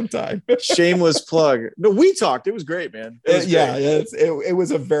for a long time. Shameless plug. No, we talked. It was great, man. It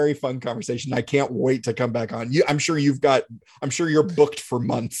was a very fun conversation. I can't wait to come back on. I'm sure you're booked for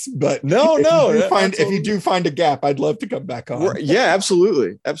months, but if you do find a gap, I'd love to come back on. Yeah,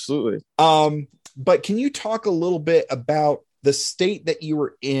 absolutely. But can you talk a little bit about the state that you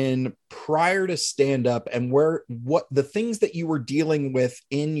were in prior to stand up, and what the things that you were dealing with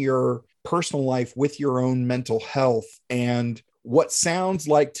in your personal life with your own mental health, and what sounds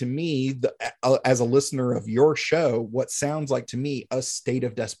like to me, as a listener of your show, what sounds like to me a state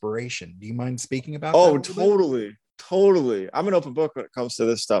of desperation. Do you mind speaking about that? Oh, totally. I'm an open book when it comes to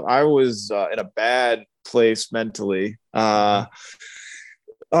this stuff. I was in a bad place mentally. And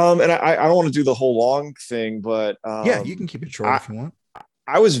I don't want to do the whole long thing, but you can keep it short if you want.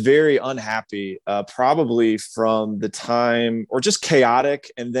 I was very unhappy, probably from the time, or just chaotic,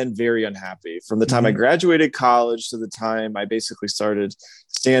 and then very unhappy from the time I graduated college to the time I basically started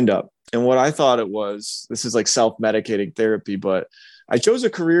stand up. And what I thought it was, this is like self-medicating therapy, but I chose a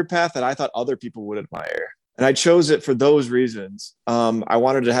career path that I thought other people would admire. And I chose it for those reasons. I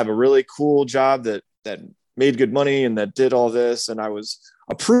wanted to have a really cool job that made good money and that did all this. And I was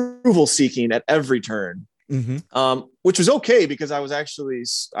approval seeking at every turn. Which was okay, because I was actually,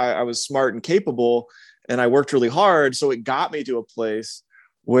 I was smart and capable, and I worked really hard. So it got me to a place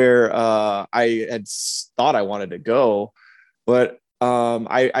where I had thought I wanted to go, but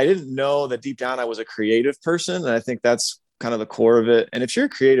I didn't know that deep down I was a creative person. And I think that's kind of the core of it. And if you're a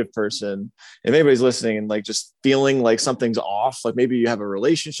creative person, if anybody's listening and like just feeling like something's off, like maybe you have a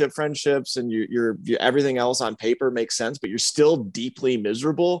relationship, friendships, and you're everything else on paper makes sense, but you're still deeply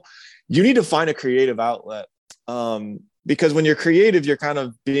miserable, you need to find a creative outlet. Because when you're creative, you're kind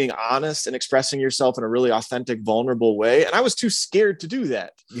of being honest and expressing yourself in a really authentic, vulnerable way. And I was too scared to do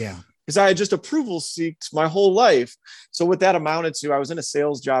that. Yeah. Because I had just approval seeked my whole life. So what that amounted to, I was in a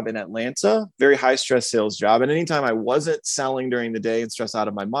sales job in Atlanta, very high stress sales job. And anytime I wasn't selling during the day and stressed out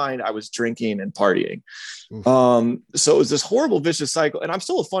of my mind, I was drinking and partying. So it was this horrible, vicious cycle. And I'm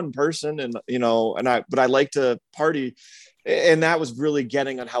still a fun person, and, but I like to party. And that was really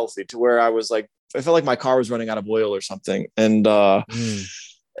getting unhealthy, to where I was like, I felt like my car was running out of oil or something. And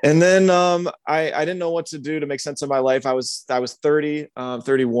then I didn't know what to do to make sense of my life. I was 30,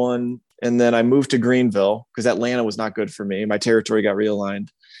 31. And then I moved to Greenville because Atlanta was not good for me. My territory got realigned.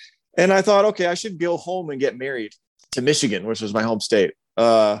 And I thought, okay, I should go home and get married to Michigan, which was my home state.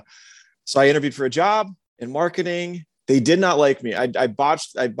 So I interviewed for a job in marketing. They did not like me. I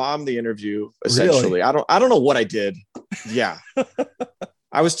bombed the interview, essentially. Really? I don't know what I did. Yeah.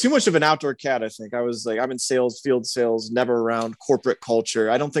 I was too much of an outdoor cat. I think I was like, I'm in sales, field sales, never around corporate culture.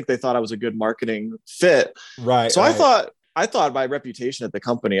 I don't think they thought I was a good marketing fit. Right. So I thought my reputation at the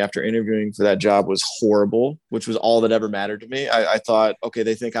company after interviewing for that job was horrible, which was all that ever mattered to me. I thought, okay,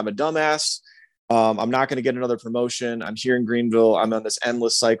 they think I'm a dumbass. I'm not going to get another promotion. I'm here in Greenville. I'm on this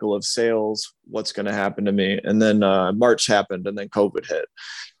endless cycle of sales. What's going to happen to me? And then March happened, and then COVID hit.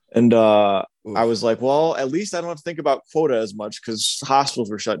 And I was like, well, at least I don't have to think about quota as much because hospitals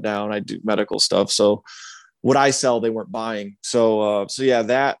were shut down. I do medical stuff. So what I sell, they weren't buying. So yeah,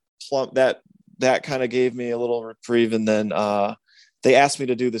 that kind of gave me a little reprieve. And then they asked me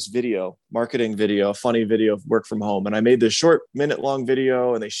to do this marketing video, a funny video of work from home. And I made this short minute-long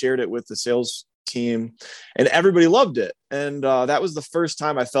video, and they shared it with the sales team, and everybody loved it. And that was the first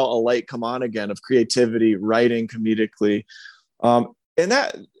time I felt a light come on again of creativity, writing comedically. And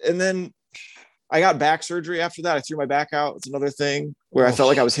then I got back surgery after that. I threw my back out. It's another thing where I felt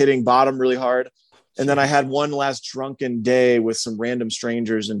like I was hitting bottom really hard. And then I had one last drunken day with some random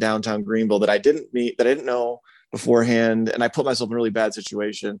strangers in downtown Greenville that I didn't meet, that I didn't know beforehand. And I put myself in a really bad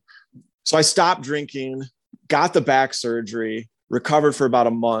situation. So I stopped drinking, got the back surgery, recovered for about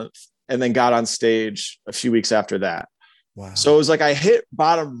a month, and then got on stage a few weeks after that. Wow. So it was like I hit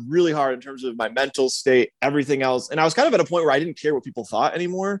bottom really hard in terms of my mental state, everything else. And I was kind of at a point where I didn't care what people thought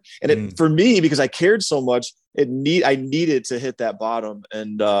anymore. And for me, because I cared so much, I needed to hit that bottom.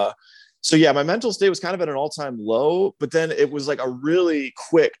 And so, yeah, my mental state was kind of at an all-time low. But then it was like a really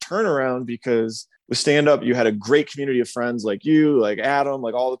quick turnaround because with stand-up, you had a great community of friends like you, like Adam,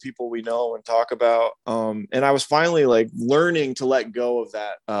 like all the people we know and talk about. And I was finally like learning to let go of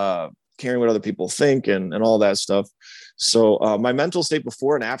that, caring what other people think and all that stuff. So my mental state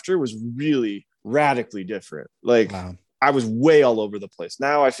before and after was really radically different. Like I was way all over the place.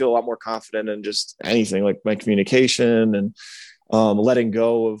 Now I feel a lot more confident in just anything, like my communication and letting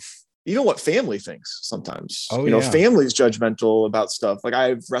go of even what family thinks sometimes. Family's judgmental about stuff. Like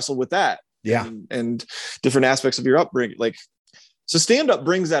I've wrestled with that. Yeah. And different aspects of your upbringing. Like, so stand-up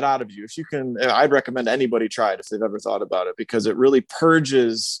brings that out of you. If you can, I'd recommend anybody try it if they've ever thought about it, because it really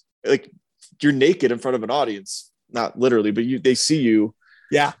purges, like you're naked in front of an audience. Not literally, but they see you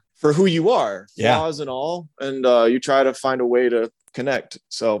for who you are, flaws and all. And you try to find a way to connect.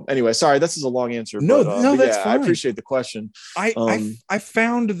 So anyway, sorry, this is a long answer. No, but that's fine. I appreciate the question. I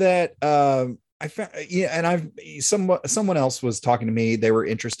found that, and I've someone else was talking to me. They were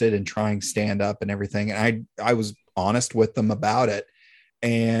interested in trying stand up and everything. And I was honest with them about it.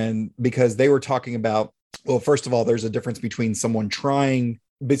 And because they were talking about, well, first of all, there's a difference between someone getting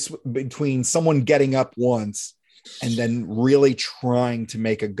up once and then really trying to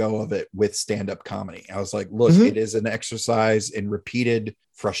make a go of it with stand-up comedy. I was like, look, it is an exercise in repeated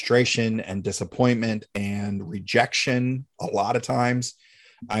frustration and disappointment and rejection. A lot of times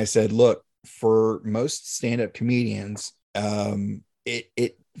I said, look, for most stand-up comedians,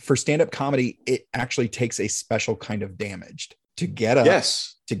 for stand-up comedy, it actually takes a special kind of damage to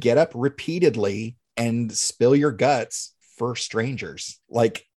get up repeatedly and spill your guts for strangers.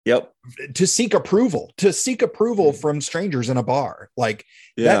 Like, to seek approval from strangers in a bar, like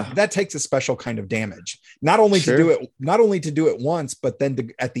that takes a special kind of damage. Not only to do it once, but then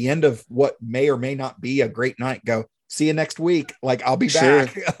at the end of what may or may not be a great night, go, see you next week. Like, I'll be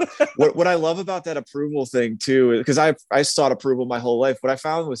back. What I love about that approval thing too, because I sought approval my whole life. What I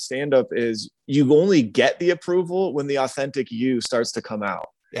found with stand-up is you only get the approval when the authentic you starts to come out.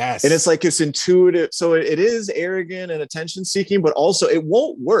 Yes. And it's like, it's intuitive. So it is arrogant and attention seeking, but also it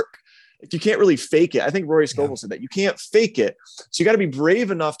won't work if you can't really fake it. I think Rory Scovel said that you can't fake it. So you got to be brave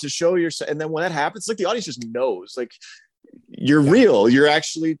enough to show yourself. And then when that happens, like the audience just knows, like you're real. You're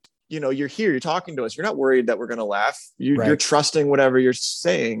actually, you're here, you're talking to us. You're not worried that we're going to laugh. You're trusting whatever you're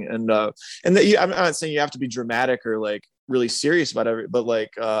saying. And that I'm not saying you have to be dramatic or like really serious about it, but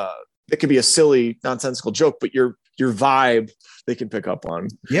like it could be a silly, nonsensical joke, but your vibe they can pick up on.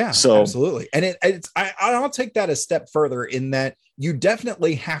 Yeah, so absolutely. And I'll take that a step further in that you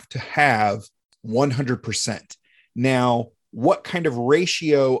definitely have to have 100%. Now, what kind of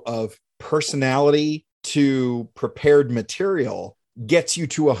ratio of personality to prepared material gets you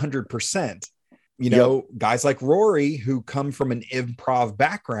to 100%? Guys like Rory, who come from an improv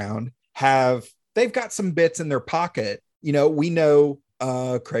background, they've got some bits in their pocket. We know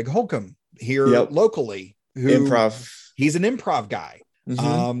Craig Holcomb here locally, he's an improv guy,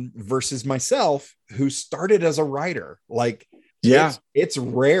 versus myself, who started as a writer. Like, it's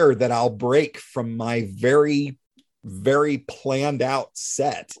rare that I'll break from my very, very planned out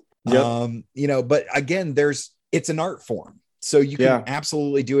set. But again, it's an art form, so you can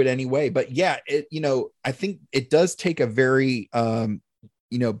absolutely do it anyway. But I think it does take a very,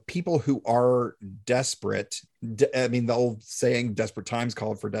 people who are desperate. The old saying, desperate times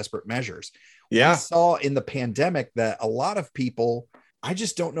called for desperate measures. I saw in the pandemic that a lot of people, I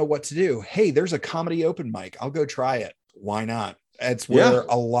just don't know what to do. Hey, there's a comedy open mic. I'll go try it. Why not? It's where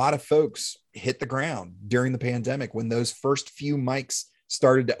a lot of folks hit the ground during the pandemic when those first few mics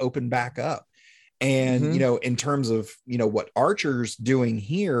started to open back up. And, in terms of, what Archer's doing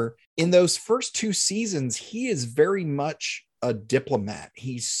here in those first 2 seasons, he is very much a diplomat.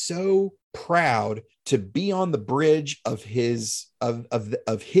 He's so proud to be on the bridge of his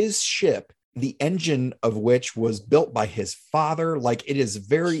ship, the engine of which was built by his father. Like he's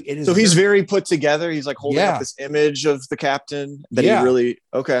very put together. He's like holding up this image of the captain that he really,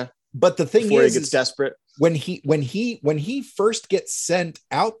 But the thing before is, he gets desperate, when he first gets sent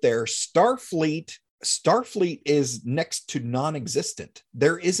out there, Starfleet is next to non-existent.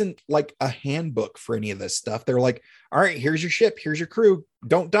 There isn't like a handbook for any of this stuff. They're like, all right, here's your ship, here's your crew,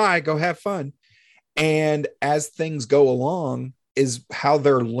 don't die, go have fun. And as things go along is how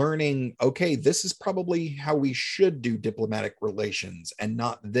they're learning, okay, this is probably how we should do diplomatic relations and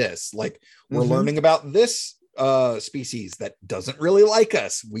not this. Like we're learning about this species that doesn't really like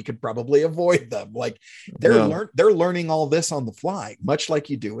us. We could probably avoid them. Like they're learning all this on the fly, much like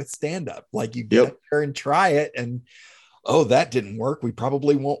you do with stand-up. Like you get up there and try it and that didn't work. We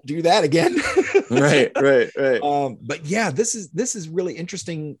probably won't do that again. Right. But yeah, this is really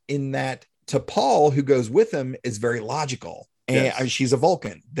interesting in that T'Pol, who goes with him, is very logical. And she's a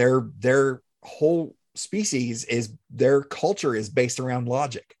Vulcan. Their whole species their culture is based around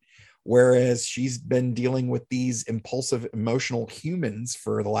logic. Whereas she's been dealing with these impulsive, emotional humans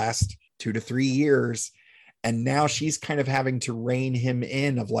for the last 2 to 3 years. And now she's kind of having to rein him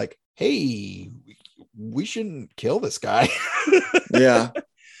in of like, hey, we shouldn't kill this guy. Yeah.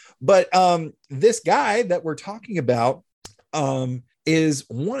 But this guy that we're talking about is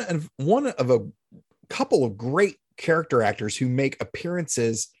one of a couple of great character actors who make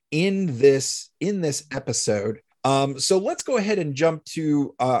appearances in this episode. So let's go ahead and jump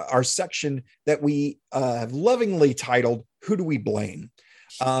to our section that we have lovingly titled, Who Do We Blame?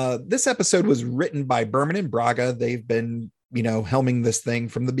 This episode was written by Berman and Braga. They've been, helming this thing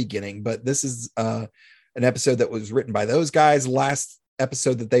from the beginning, but this is an episode that was written by those guys. Last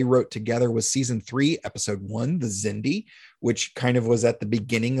episode that they wrote together was season 3, episode 1, the Xindi, which kind of was at the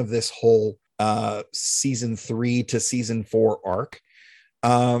beginning of this whole season 3 to season 4 arc.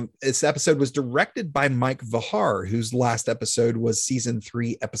 This episode was directed by Mike Vahar, whose last episode was season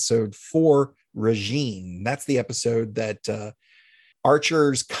 3, episode 4, Regine. That's the episode that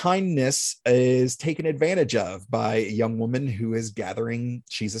Archer's kindness is taken advantage of by a young woman who is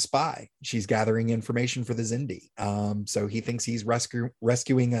she's a spy. She's gathering information for the Xindi. So he thinks he's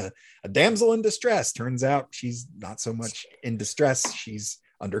rescuing a damsel in distress. Turns out she's not so much in distress. She's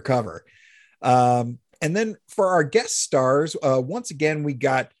undercover. And then for our guest stars, once again, we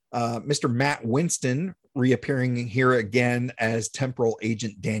got Mr. Matt Winston reappearing here again as Temporal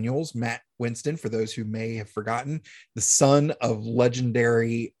Agent Daniels. Matt Winston, for those who may have forgotten, the son of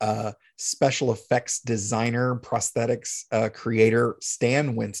legendary special effects designer, prosthetics creator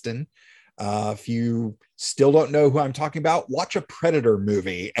Stan Winston. If you still don't know who I'm talking about, watch a Predator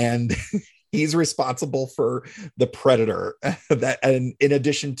movie and he's responsible for the Predator, and in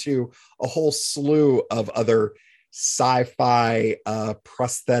addition to a whole slew of other sci-fi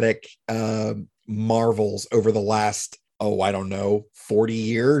prosthetic marvels over the last 40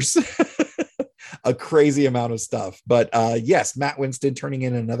 years. A crazy amount of stuff. But yes, Matt Winston turning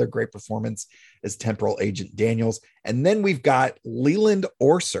in another great performance as Temporal Agent Daniels. And then we've got Leland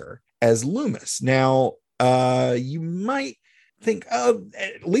Orser as Loomis. Now, you might think,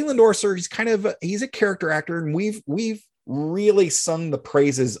 Leland Orser, he's a character actor, and we've really sung the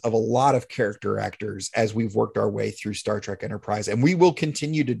praises of a lot of character actors as we've worked our way through Star Trek Enterprise, and we will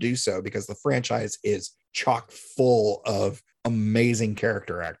continue to do so because the franchise is chock full of amazing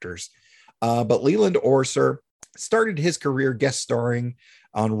character actors. But Leland Orser started his career guest starring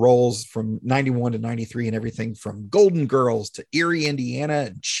on roles from 91 to 93 and everything from Golden Girls to Erie, Indiana,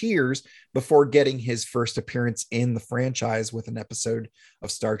 and Cheers before getting his first appearance in the franchise with an episode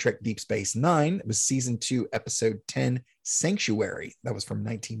of Star Trek Deep Space Nine. It was season 2, episode 10, Sanctuary. That was from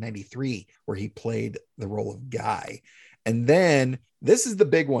 1993, where he played the role of Guy. And then this is the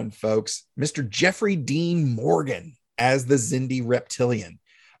big one, folks, Mr. Jeffrey Dean Morgan as the Xindi Reptilian.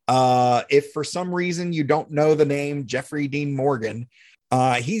 If for some reason you don't know the name Jeffrey Dean Morgan,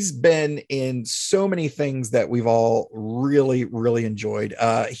 he's been in so many things that we've all really, really enjoyed.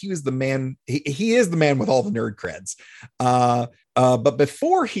 He was the man. He is the man with all the nerd creds. But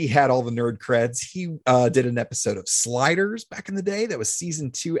before he had all the nerd creds, he did an episode of Sliders back in the day. That was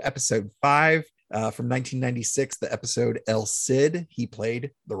season 2, episode 5 from 1996. The episode El Cid. He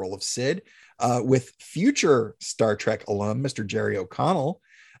played the role of Sid with future Star Trek alum, Mr. Jerry O'Connell,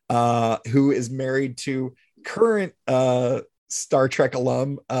 who is married to current Star Trek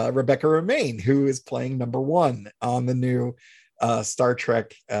alum Rebecca Romaine, who is playing number 1 on the new Star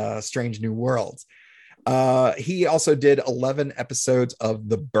Trek Strange New Worlds. He also did 11 episodes of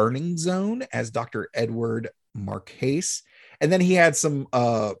The Burning Zone as Dr. Edward Marcase. And then he had some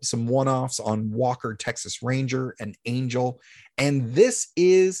one-offs on Walker, Texas Ranger, and Angel. And this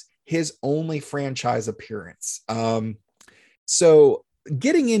is his only franchise appearance. So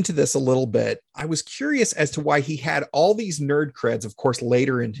getting into this a little bit, I was curious as to why he had all these nerd creds, of course,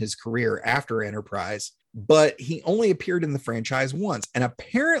 later in his career after Enterprise, but he only appeared in the franchise once. And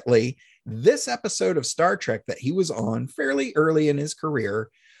apparently this episode of Star Trek that he was on fairly early in his career,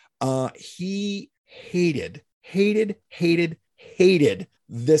 he hated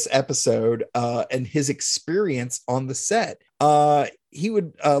this episode and his experience on the set. He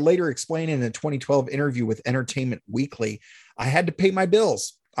would later explain in a 2012 interview with Entertainment Weekly, I had to pay my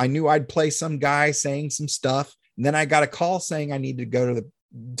bills. I knew I'd play some guy saying some stuff. And then I got a call saying I needed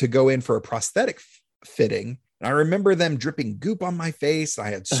to go in for a prosthetic fitting. And I remember them dripping goop on my face. I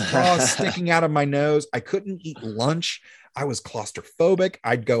had straws sticking out of my nose. I couldn't eat lunch. I was claustrophobic.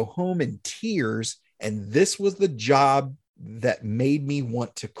 I'd go home in tears. And this was the job that made me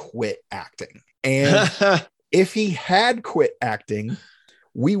want to quit acting. And if he had quit acting,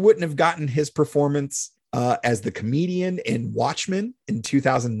 we wouldn't have gotten his performance as the comedian in Watchmen in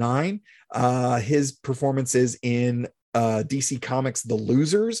 2009, his performances in DC Comics' The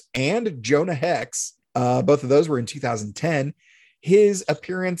Losers and Jonah Hex. Both of those were in 2010. His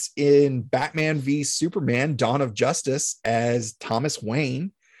appearance in Batman v Superman, Dawn of Justice as Thomas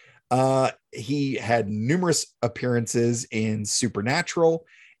Wayne. He had numerous appearances in Supernatural,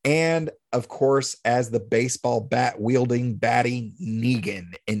 and of course, as the baseball bat wielding baddie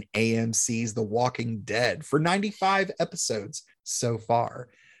Negan in AMC's The Walking Dead for 95 episodes so far.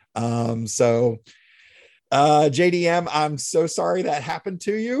 JDM, I'm so sorry that happened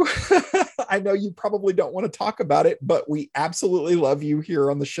to you. I know you probably don't want to talk about it, but we absolutely love you here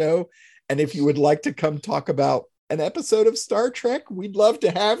on the show. And if you would like to come talk about an episode of Star Trek, we'd love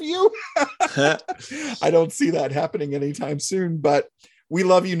to have you. I don't see that happening anytime soon, but we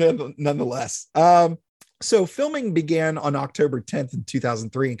love you nonetheless. So filming began on October 10th in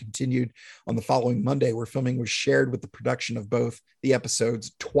 2003 and continued on the following Monday, where filming was shared with the production of both the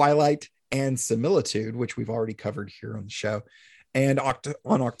episodes Twilight and Similitude, which we've already covered here on the show. And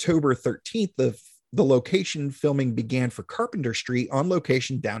on October 13th, the location filming began for Carpenter Street on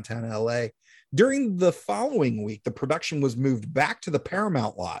location downtown LA. During the following week, the production was moved back to the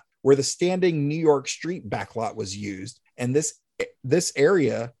Paramount lot, where the standing New York Street backlot was used. And this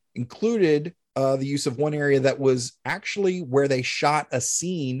area included the use of one area that was actually where they shot a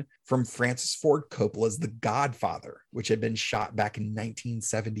scene from Francis Ford Coppola's The Godfather, which had been shot back in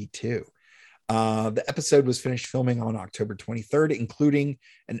 1972. The episode was finished filming on October 23rd, including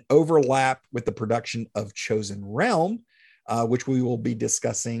an overlap with the production of Chosen Realm, which we will be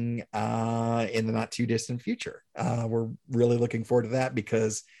discussing in the not too distant future. We're really looking forward to that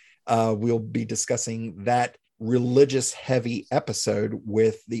because we'll be discussing that religious heavy episode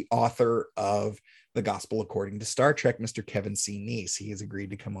with the author of The Gospel According to Star Trek, Mr. Kevin C. Neese. He has agreed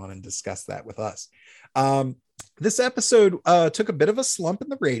to come on and discuss that with us. This episode took a bit of a slump in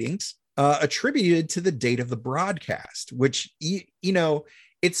the ratings, attributed to the date of the broadcast, which, you know,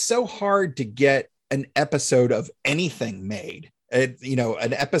 it's so hard to get an episode of anything made. An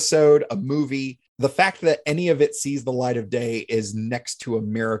episode, a movie, the fact that any of it sees the light of day is next to a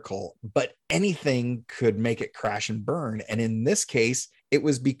miracle, but anything could make it crash and burn. And in this case, it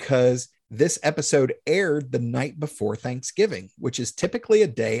was because this episode aired the night before Thanksgiving, which is typically a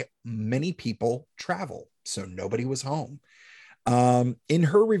day many people travel. So nobody was home. In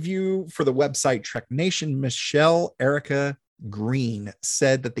her review for the website Trek Nation, Michelle Erica Green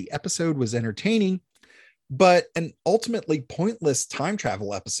said that the episode was entertaining, but an ultimately pointless time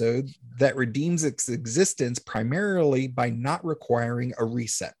travel episode that redeems its existence primarily by not requiring a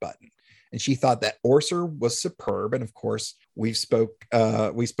reset button. And she thought that Orser was superb. And of course, we spoke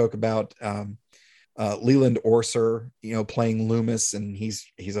about Leland Orser, playing Loomis, and he's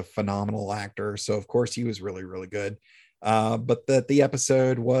a phenomenal actor. So of course he was really, really good. But that the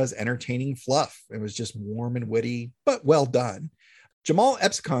episode was entertaining fluff. It was just warm and witty, but well done. Jamal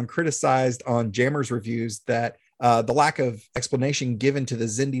Epsicon criticized on Jammer's reviews that the lack of explanation given to the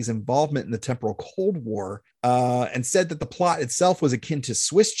Xindi's involvement in the temporal Cold War, and said that the plot itself was akin to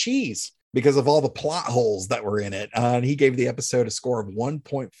Swiss cheese because of all the plot holes that were in it. And he gave the episode a score of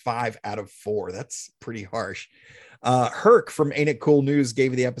 1.5 out of 4. That's pretty harsh. Herc from Ain't It Cool News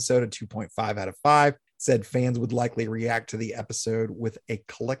gave the episode a 2.5 out of 5, said fans would likely react to the episode with a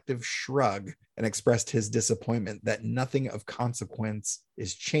collective shrug and expressed his disappointment that nothing of consequence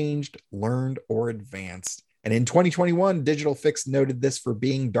is changed, learned, or advanced. And in 2021, Digital Fix noted this for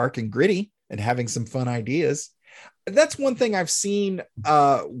being dark and gritty and having some fun ideas. That's one thing I've seen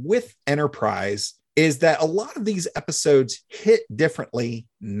with Enterprise, is that a lot of these episodes hit differently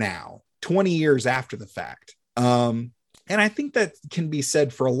now, 20 years after the fact. And I think that can be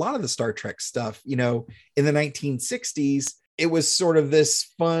said for a lot of the Star Trek stuff. You know, in the 1960s, it was sort of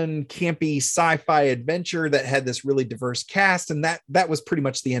this fun, campy sci-fi adventure that had this really diverse cast. And that was pretty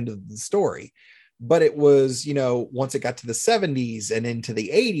much the end of the story. But it was, you know, once it got to the 70s and into the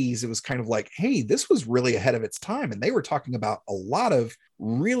 80s, it was kind of like, hey, this was really ahead of its time. And they were talking about a lot of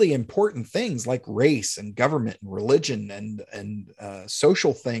really important things like race and government and religion and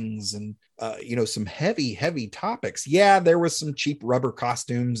social things and, you know, some heavy topics. Yeah, there was some cheap rubber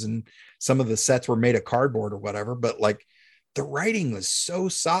costumes and some of the sets were made of cardboard or whatever, but like the writing was so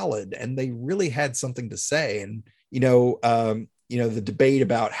solid and they really had something to say. And, you know, the debate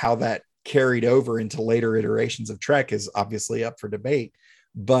about how that carried over into later iterations of Trek is obviously up for debate.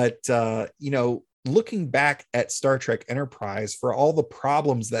 But, you know, looking back at Star Trek Enterprise, for all the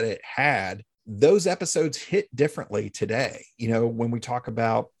problems that it had, those episodes hit differently today. You know, when we talk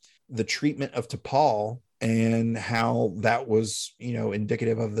about the treatment of T'Pol and how that was, you know,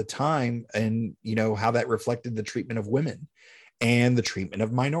 indicative of the time, and, you know, how that reflected the treatment of women and the treatment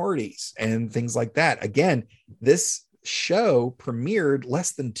of minorities and things like that. Again, this show premiered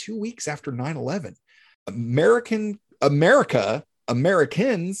less than 2 weeks after 9/11. Americans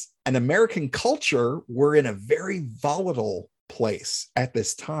and American culture were in a very volatile place at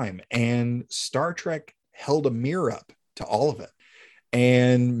this time, and Star Trek held a mirror up to all of it.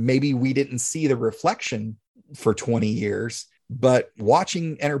 And maybe we didn't see the reflection for 20 years, but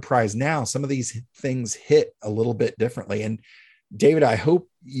watching Enterprise now, some of these things hit a little bit differently. And David, I hope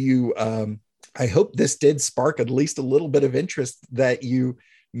this did spark at least a little bit of interest, that you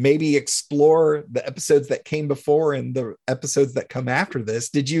maybe explore the episodes that came before and the episodes that come after this.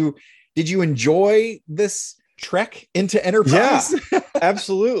 Did you enjoy this trek into Enterprise? Yeah,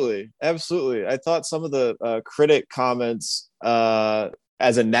 absolutely. I thought some of the critic comments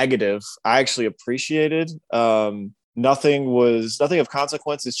as a negative, I actually appreciated. Nothing of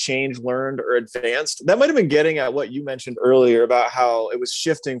consequence is changed, learned, or advanced. That might have been getting at what you mentioned earlier about how it was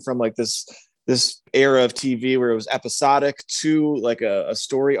shifting from like this era of TV where it was episodic to like a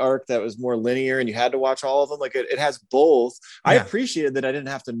story arc that was more linear and you had to watch all of them. Like it has both. Yeah. I appreciated that I didn't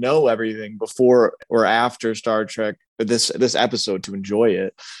have to know everything before or after Star Trek, this episode, to enjoy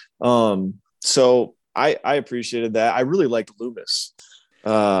it. So I appreciated that. I really liked Loomis.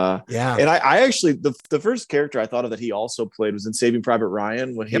 And I actually, the first character I thought of that he also played was in Saving Private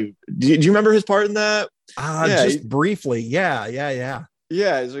Ryan, when do you remember his part in that? Just briefly. Yeah.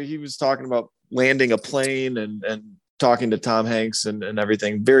 So he was talking about landing a plane and talking to Tom Hanks and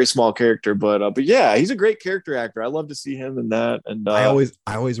everything. Very small character, but yeah, he's a great character actor. I love to see him in that. And I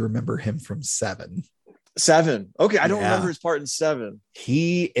always remember him from Seven. Okay, I don't remember his part in Seven.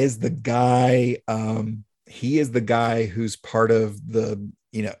 He is the guy. He is the guy who's part of the.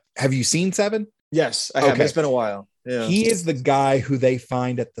 You know, have you seen Seven? Yes, I have. It's been a while. Yeah, he is the guy who they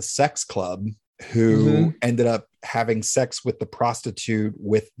find at the sex club, who ended up having sex with the prostitute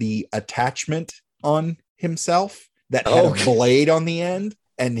with the attachment on himself that had a blade on the end.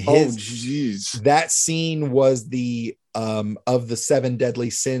 And that scene was the of the 7 deadly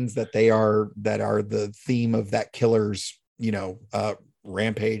sins that are the theme of that killer's, you know,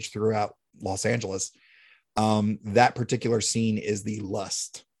 rampage throughout Los Angeles. That particular scene is the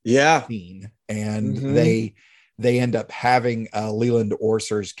lust scene. And they end up having Leland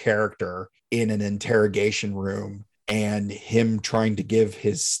Orser's character in an interrogation room, and him trying to give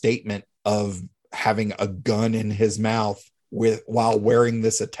his statement of having a gun in his mouth while wearing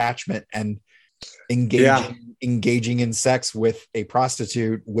this attachment and engaging in sex with a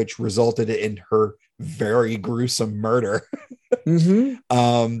prostitute, which resulted in her very gruesome murder.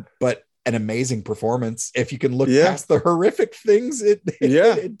 But an amazing performance if you can look past the horrific things it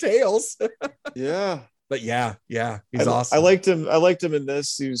entails. But he's awesome. I liked him in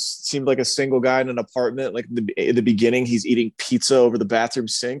this. He seemed like a single guy in an apartment. Like in the beginning, he's eating pizza over the bathroom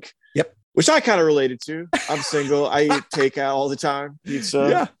sink. Yep. Which I kind of related to. I'm single. I eat takeout all the time.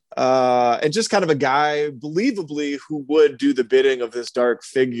 Pizza. And just kind of a guy, believably, who would do the bidding of this dark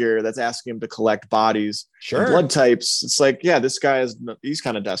figure that's asking him to collect bodies. Sure. Blood types. It's like, this guy he's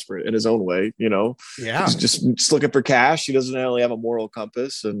kind of desperate in his own way, you know? Yeah. He's just looking for cash. He doesn't really have a moral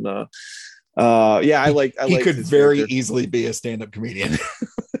compass. And he could very easily be a stand-up comedian.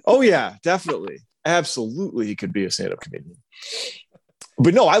 Oh yeah, definitely. absolutely he could be a stand-up comedian.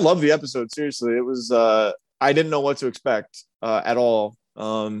 But no, I love the episode. Seriously, it was. I didn't know what to expect at all.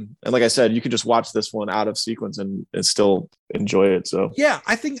 And like I said, you could just watch this one out of sequence and still enjoy it. So yeah,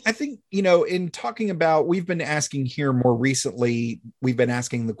 I think in talking about, we've been asking here more recently, we've been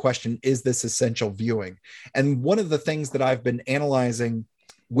asking the question, is this essential viewing? And one of the things that I've been analyzing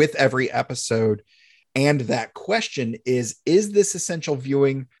with every episode and that question is this essential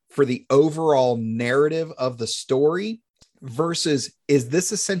viewing for the overall narrative of the story versus is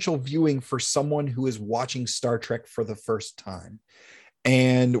this essential viewing for someone who is watching Star Trek for the first time?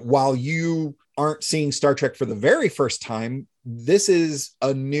 And while you aren't seeing Star Trek for the very first time, this is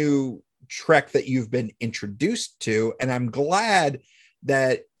a new Trek that you've been introduced to. And I'm glad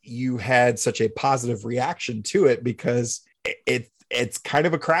that you had such a positive reaction to it, because it's kind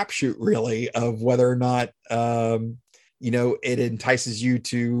of a crapshoot, really, of whether or not, it entices you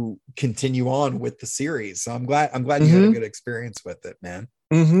to continue on with the series. So I'm glad you had a good experience with it, man.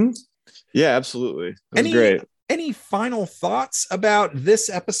 Mm-hmm. Yeah, absolutely. It was great. Any final thoughts about this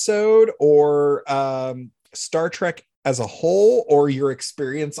episode or Star Trek as a whole, or your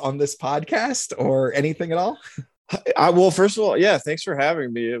experience on this podcast, or anything at all? Well, first of all, yeah, thanks for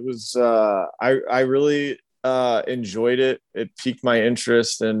having me. It was I really enjoyed it. It piqued my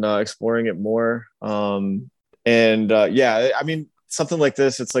interest in exploring it more. Yeah, I mean, something like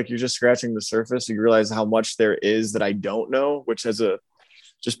this, it's like you're just scratching the surface. You realize how much there is that I don't know, which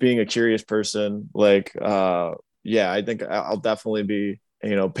just being a curious person, like, I think I'll definitely be,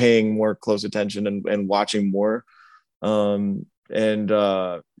 paying more close attention and watching more. I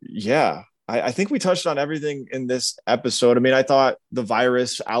think we touched on everything in this episode. I mean, I thought the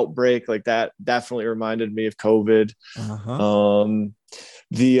virus outbreak, like that, definitely reminded me of COVID.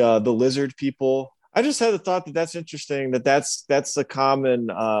 The lizard people, I just had the thought that that's interesting, that's a common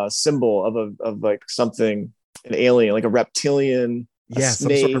symbol of like something, an alien, like a reptilian, a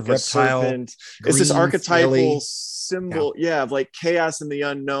snake, some sort of reptile, serpent. It's this archetypal symbol, of like chaos and the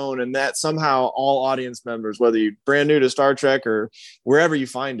unknown, and that somehow all audience members, whether you're brand new to Star Trek or wherever you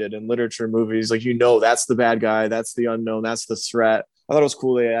find it in literature, movies, like, that's the bad guy, that's the unknown, that's the threat. I thought it was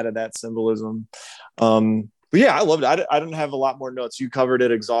cool they added that symbolism. But yeah, I loved it. I didn't have a lot more notes. You covered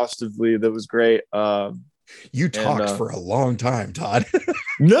it exhaustively. That was great. You talked for a long time, Todd.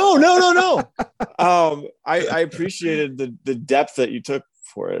 No. I appreciated the depth that you took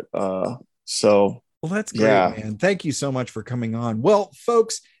for it. Well, that's great, man. Thank you so much for coming on. Well,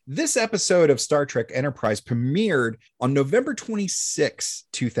 folks, this episode of Star Trek Enterprise premiered on November 26,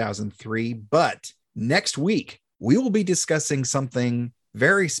 2003. But next week, we will be discussing something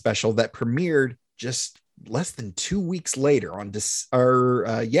very special that premiered just less than 2 weeks later on December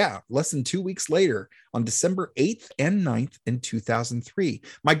 8th and 9th in 2003.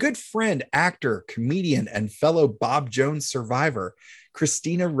 My good friend, actor, comedian, and fellow Bob Jones survivor,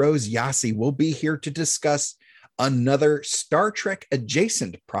 Christina Rose Yassi, will be here to discuss another Star Trek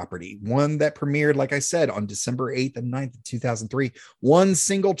adjacent property, one that premiered, like I said, on December 8th and 9th of 2003. One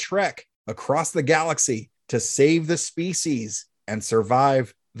single trek across the galaxy to save the species and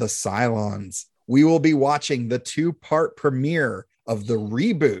survive the Cylons. We will be watching the 2-part premiere of the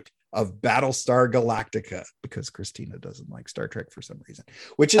reboot of Battlestar Galactica, because Christina doesn't like Star Trek for some reason,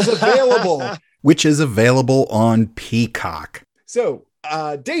 which is available on Peacock. So,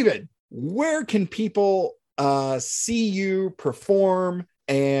 David, where can people see you perform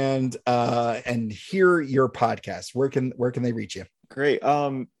and hear your podcast? Where can they reach you? Great.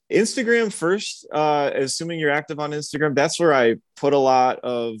 Instagram first, assuming you're active on Instagram. That's where I put a lot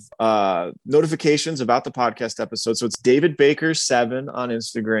of notifications about the podcast episode. So it's David Baker 7 on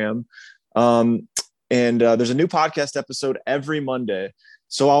Instagram. And there's a new podcast episode every Monday.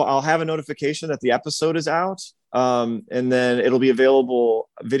 So I'll have a notification that the episode is out. And then it'll be available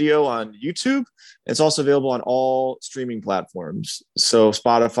video on YouTube. It's also available on all streaming platforms. So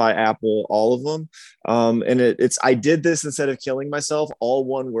Spotify, Apple, all of them. And it's, I did this instead of killing myself, all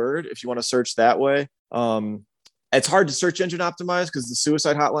one word, if you want to search that way. It's hard to search engine optimize because the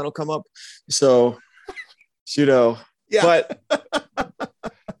suicide hotline will come up. So,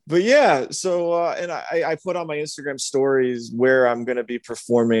 but yeah, so, and I put on my Instagram stories where I'm going to be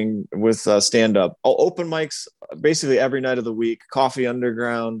performing with stand-up. I'll open mics basically every night of the week, Coffee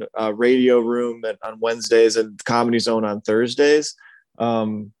Underground, Radio Room on Wednesdays, and Comedy Zone on Thursdays.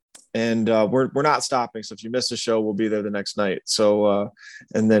 And we're not stopping. So if you miss a show, we'll be there the next night. So,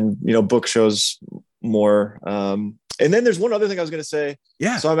 and then, book shows more. And then there's one other thing I was going to say.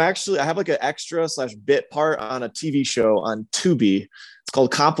 Yeah. So I have like an extra / bit part on a TV show on Tubi. It's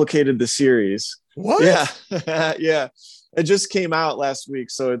called Complicated the Series. What? Yeah. Yeah. It just came out last week.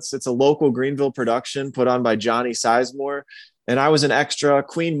 So it's a local Greenville production put on by Johnny Sizemore. And I was an extra.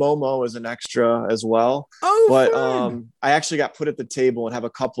 Queen Momo is an extra as well. Oh, but fun. I actually got put at the table and have a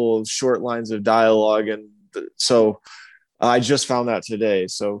couple of short lines of dialogue. And so I just found that today.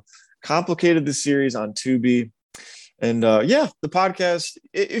 So Complicated, the series on Tubi. And the podcast,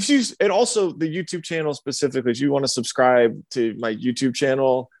 and also the YouTube channel specifically, if you want to subscribe to my YouTube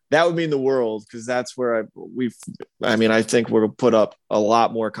channel, that would mean the world, because that's where I think we'll put up a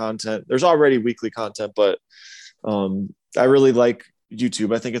lot more content. There's already weekly content, but I really like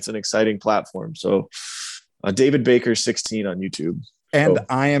YouTube. I think it's an exciting platform. So David Baker 16 on YouTube. And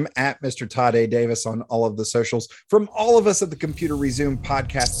I am at Mr. Todd A. Davis on all of the socials. From all of us at the Computer Resume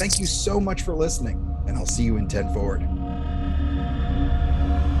podcast, thank you so much for listening, and I'll see you in 10 Forward.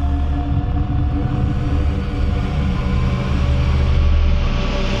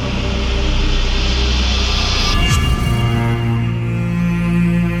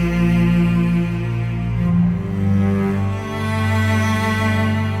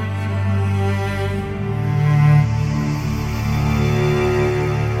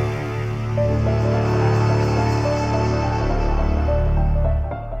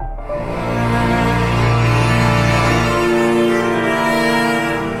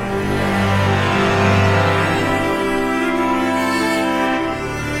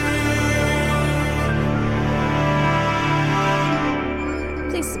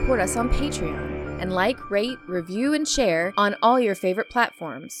 Us on Patreon and like, rate, review, and share on all your favorite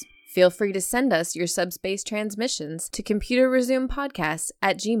platforms. Feel free to send us your subspace transmissions to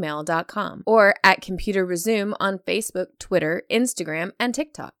computerresumepodcast@gmail.com or at Computer Resume on Facebook, Twitter, Instagram, and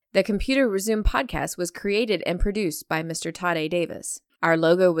TikTok. The Computer Resume podcast was created and produced by Mr. Todd A. Davis. Our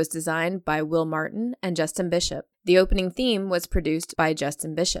logo was designed by Will Martin and Justin Bishop. The opening theme was produced by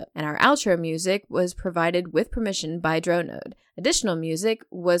Justin Bishop, and our outro music was provided with permission by Dronode. Additional music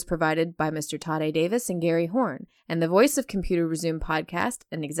was provided by Mr. Todd A. Davis and Gary Horn, and the voice of Computer Resume podcast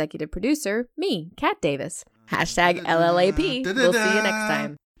and executive producer, me, Kat Davis. # LLAP. We'll see you next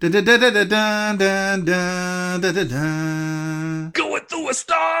time. Going through a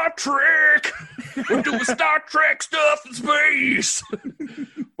Star Trek. We're doing Star Trek stuff in space.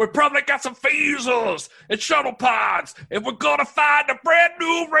 We probably got some phasers and shuttle pods, and we're gonna find a brand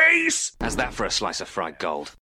new race. How's that for a slice of fried gold?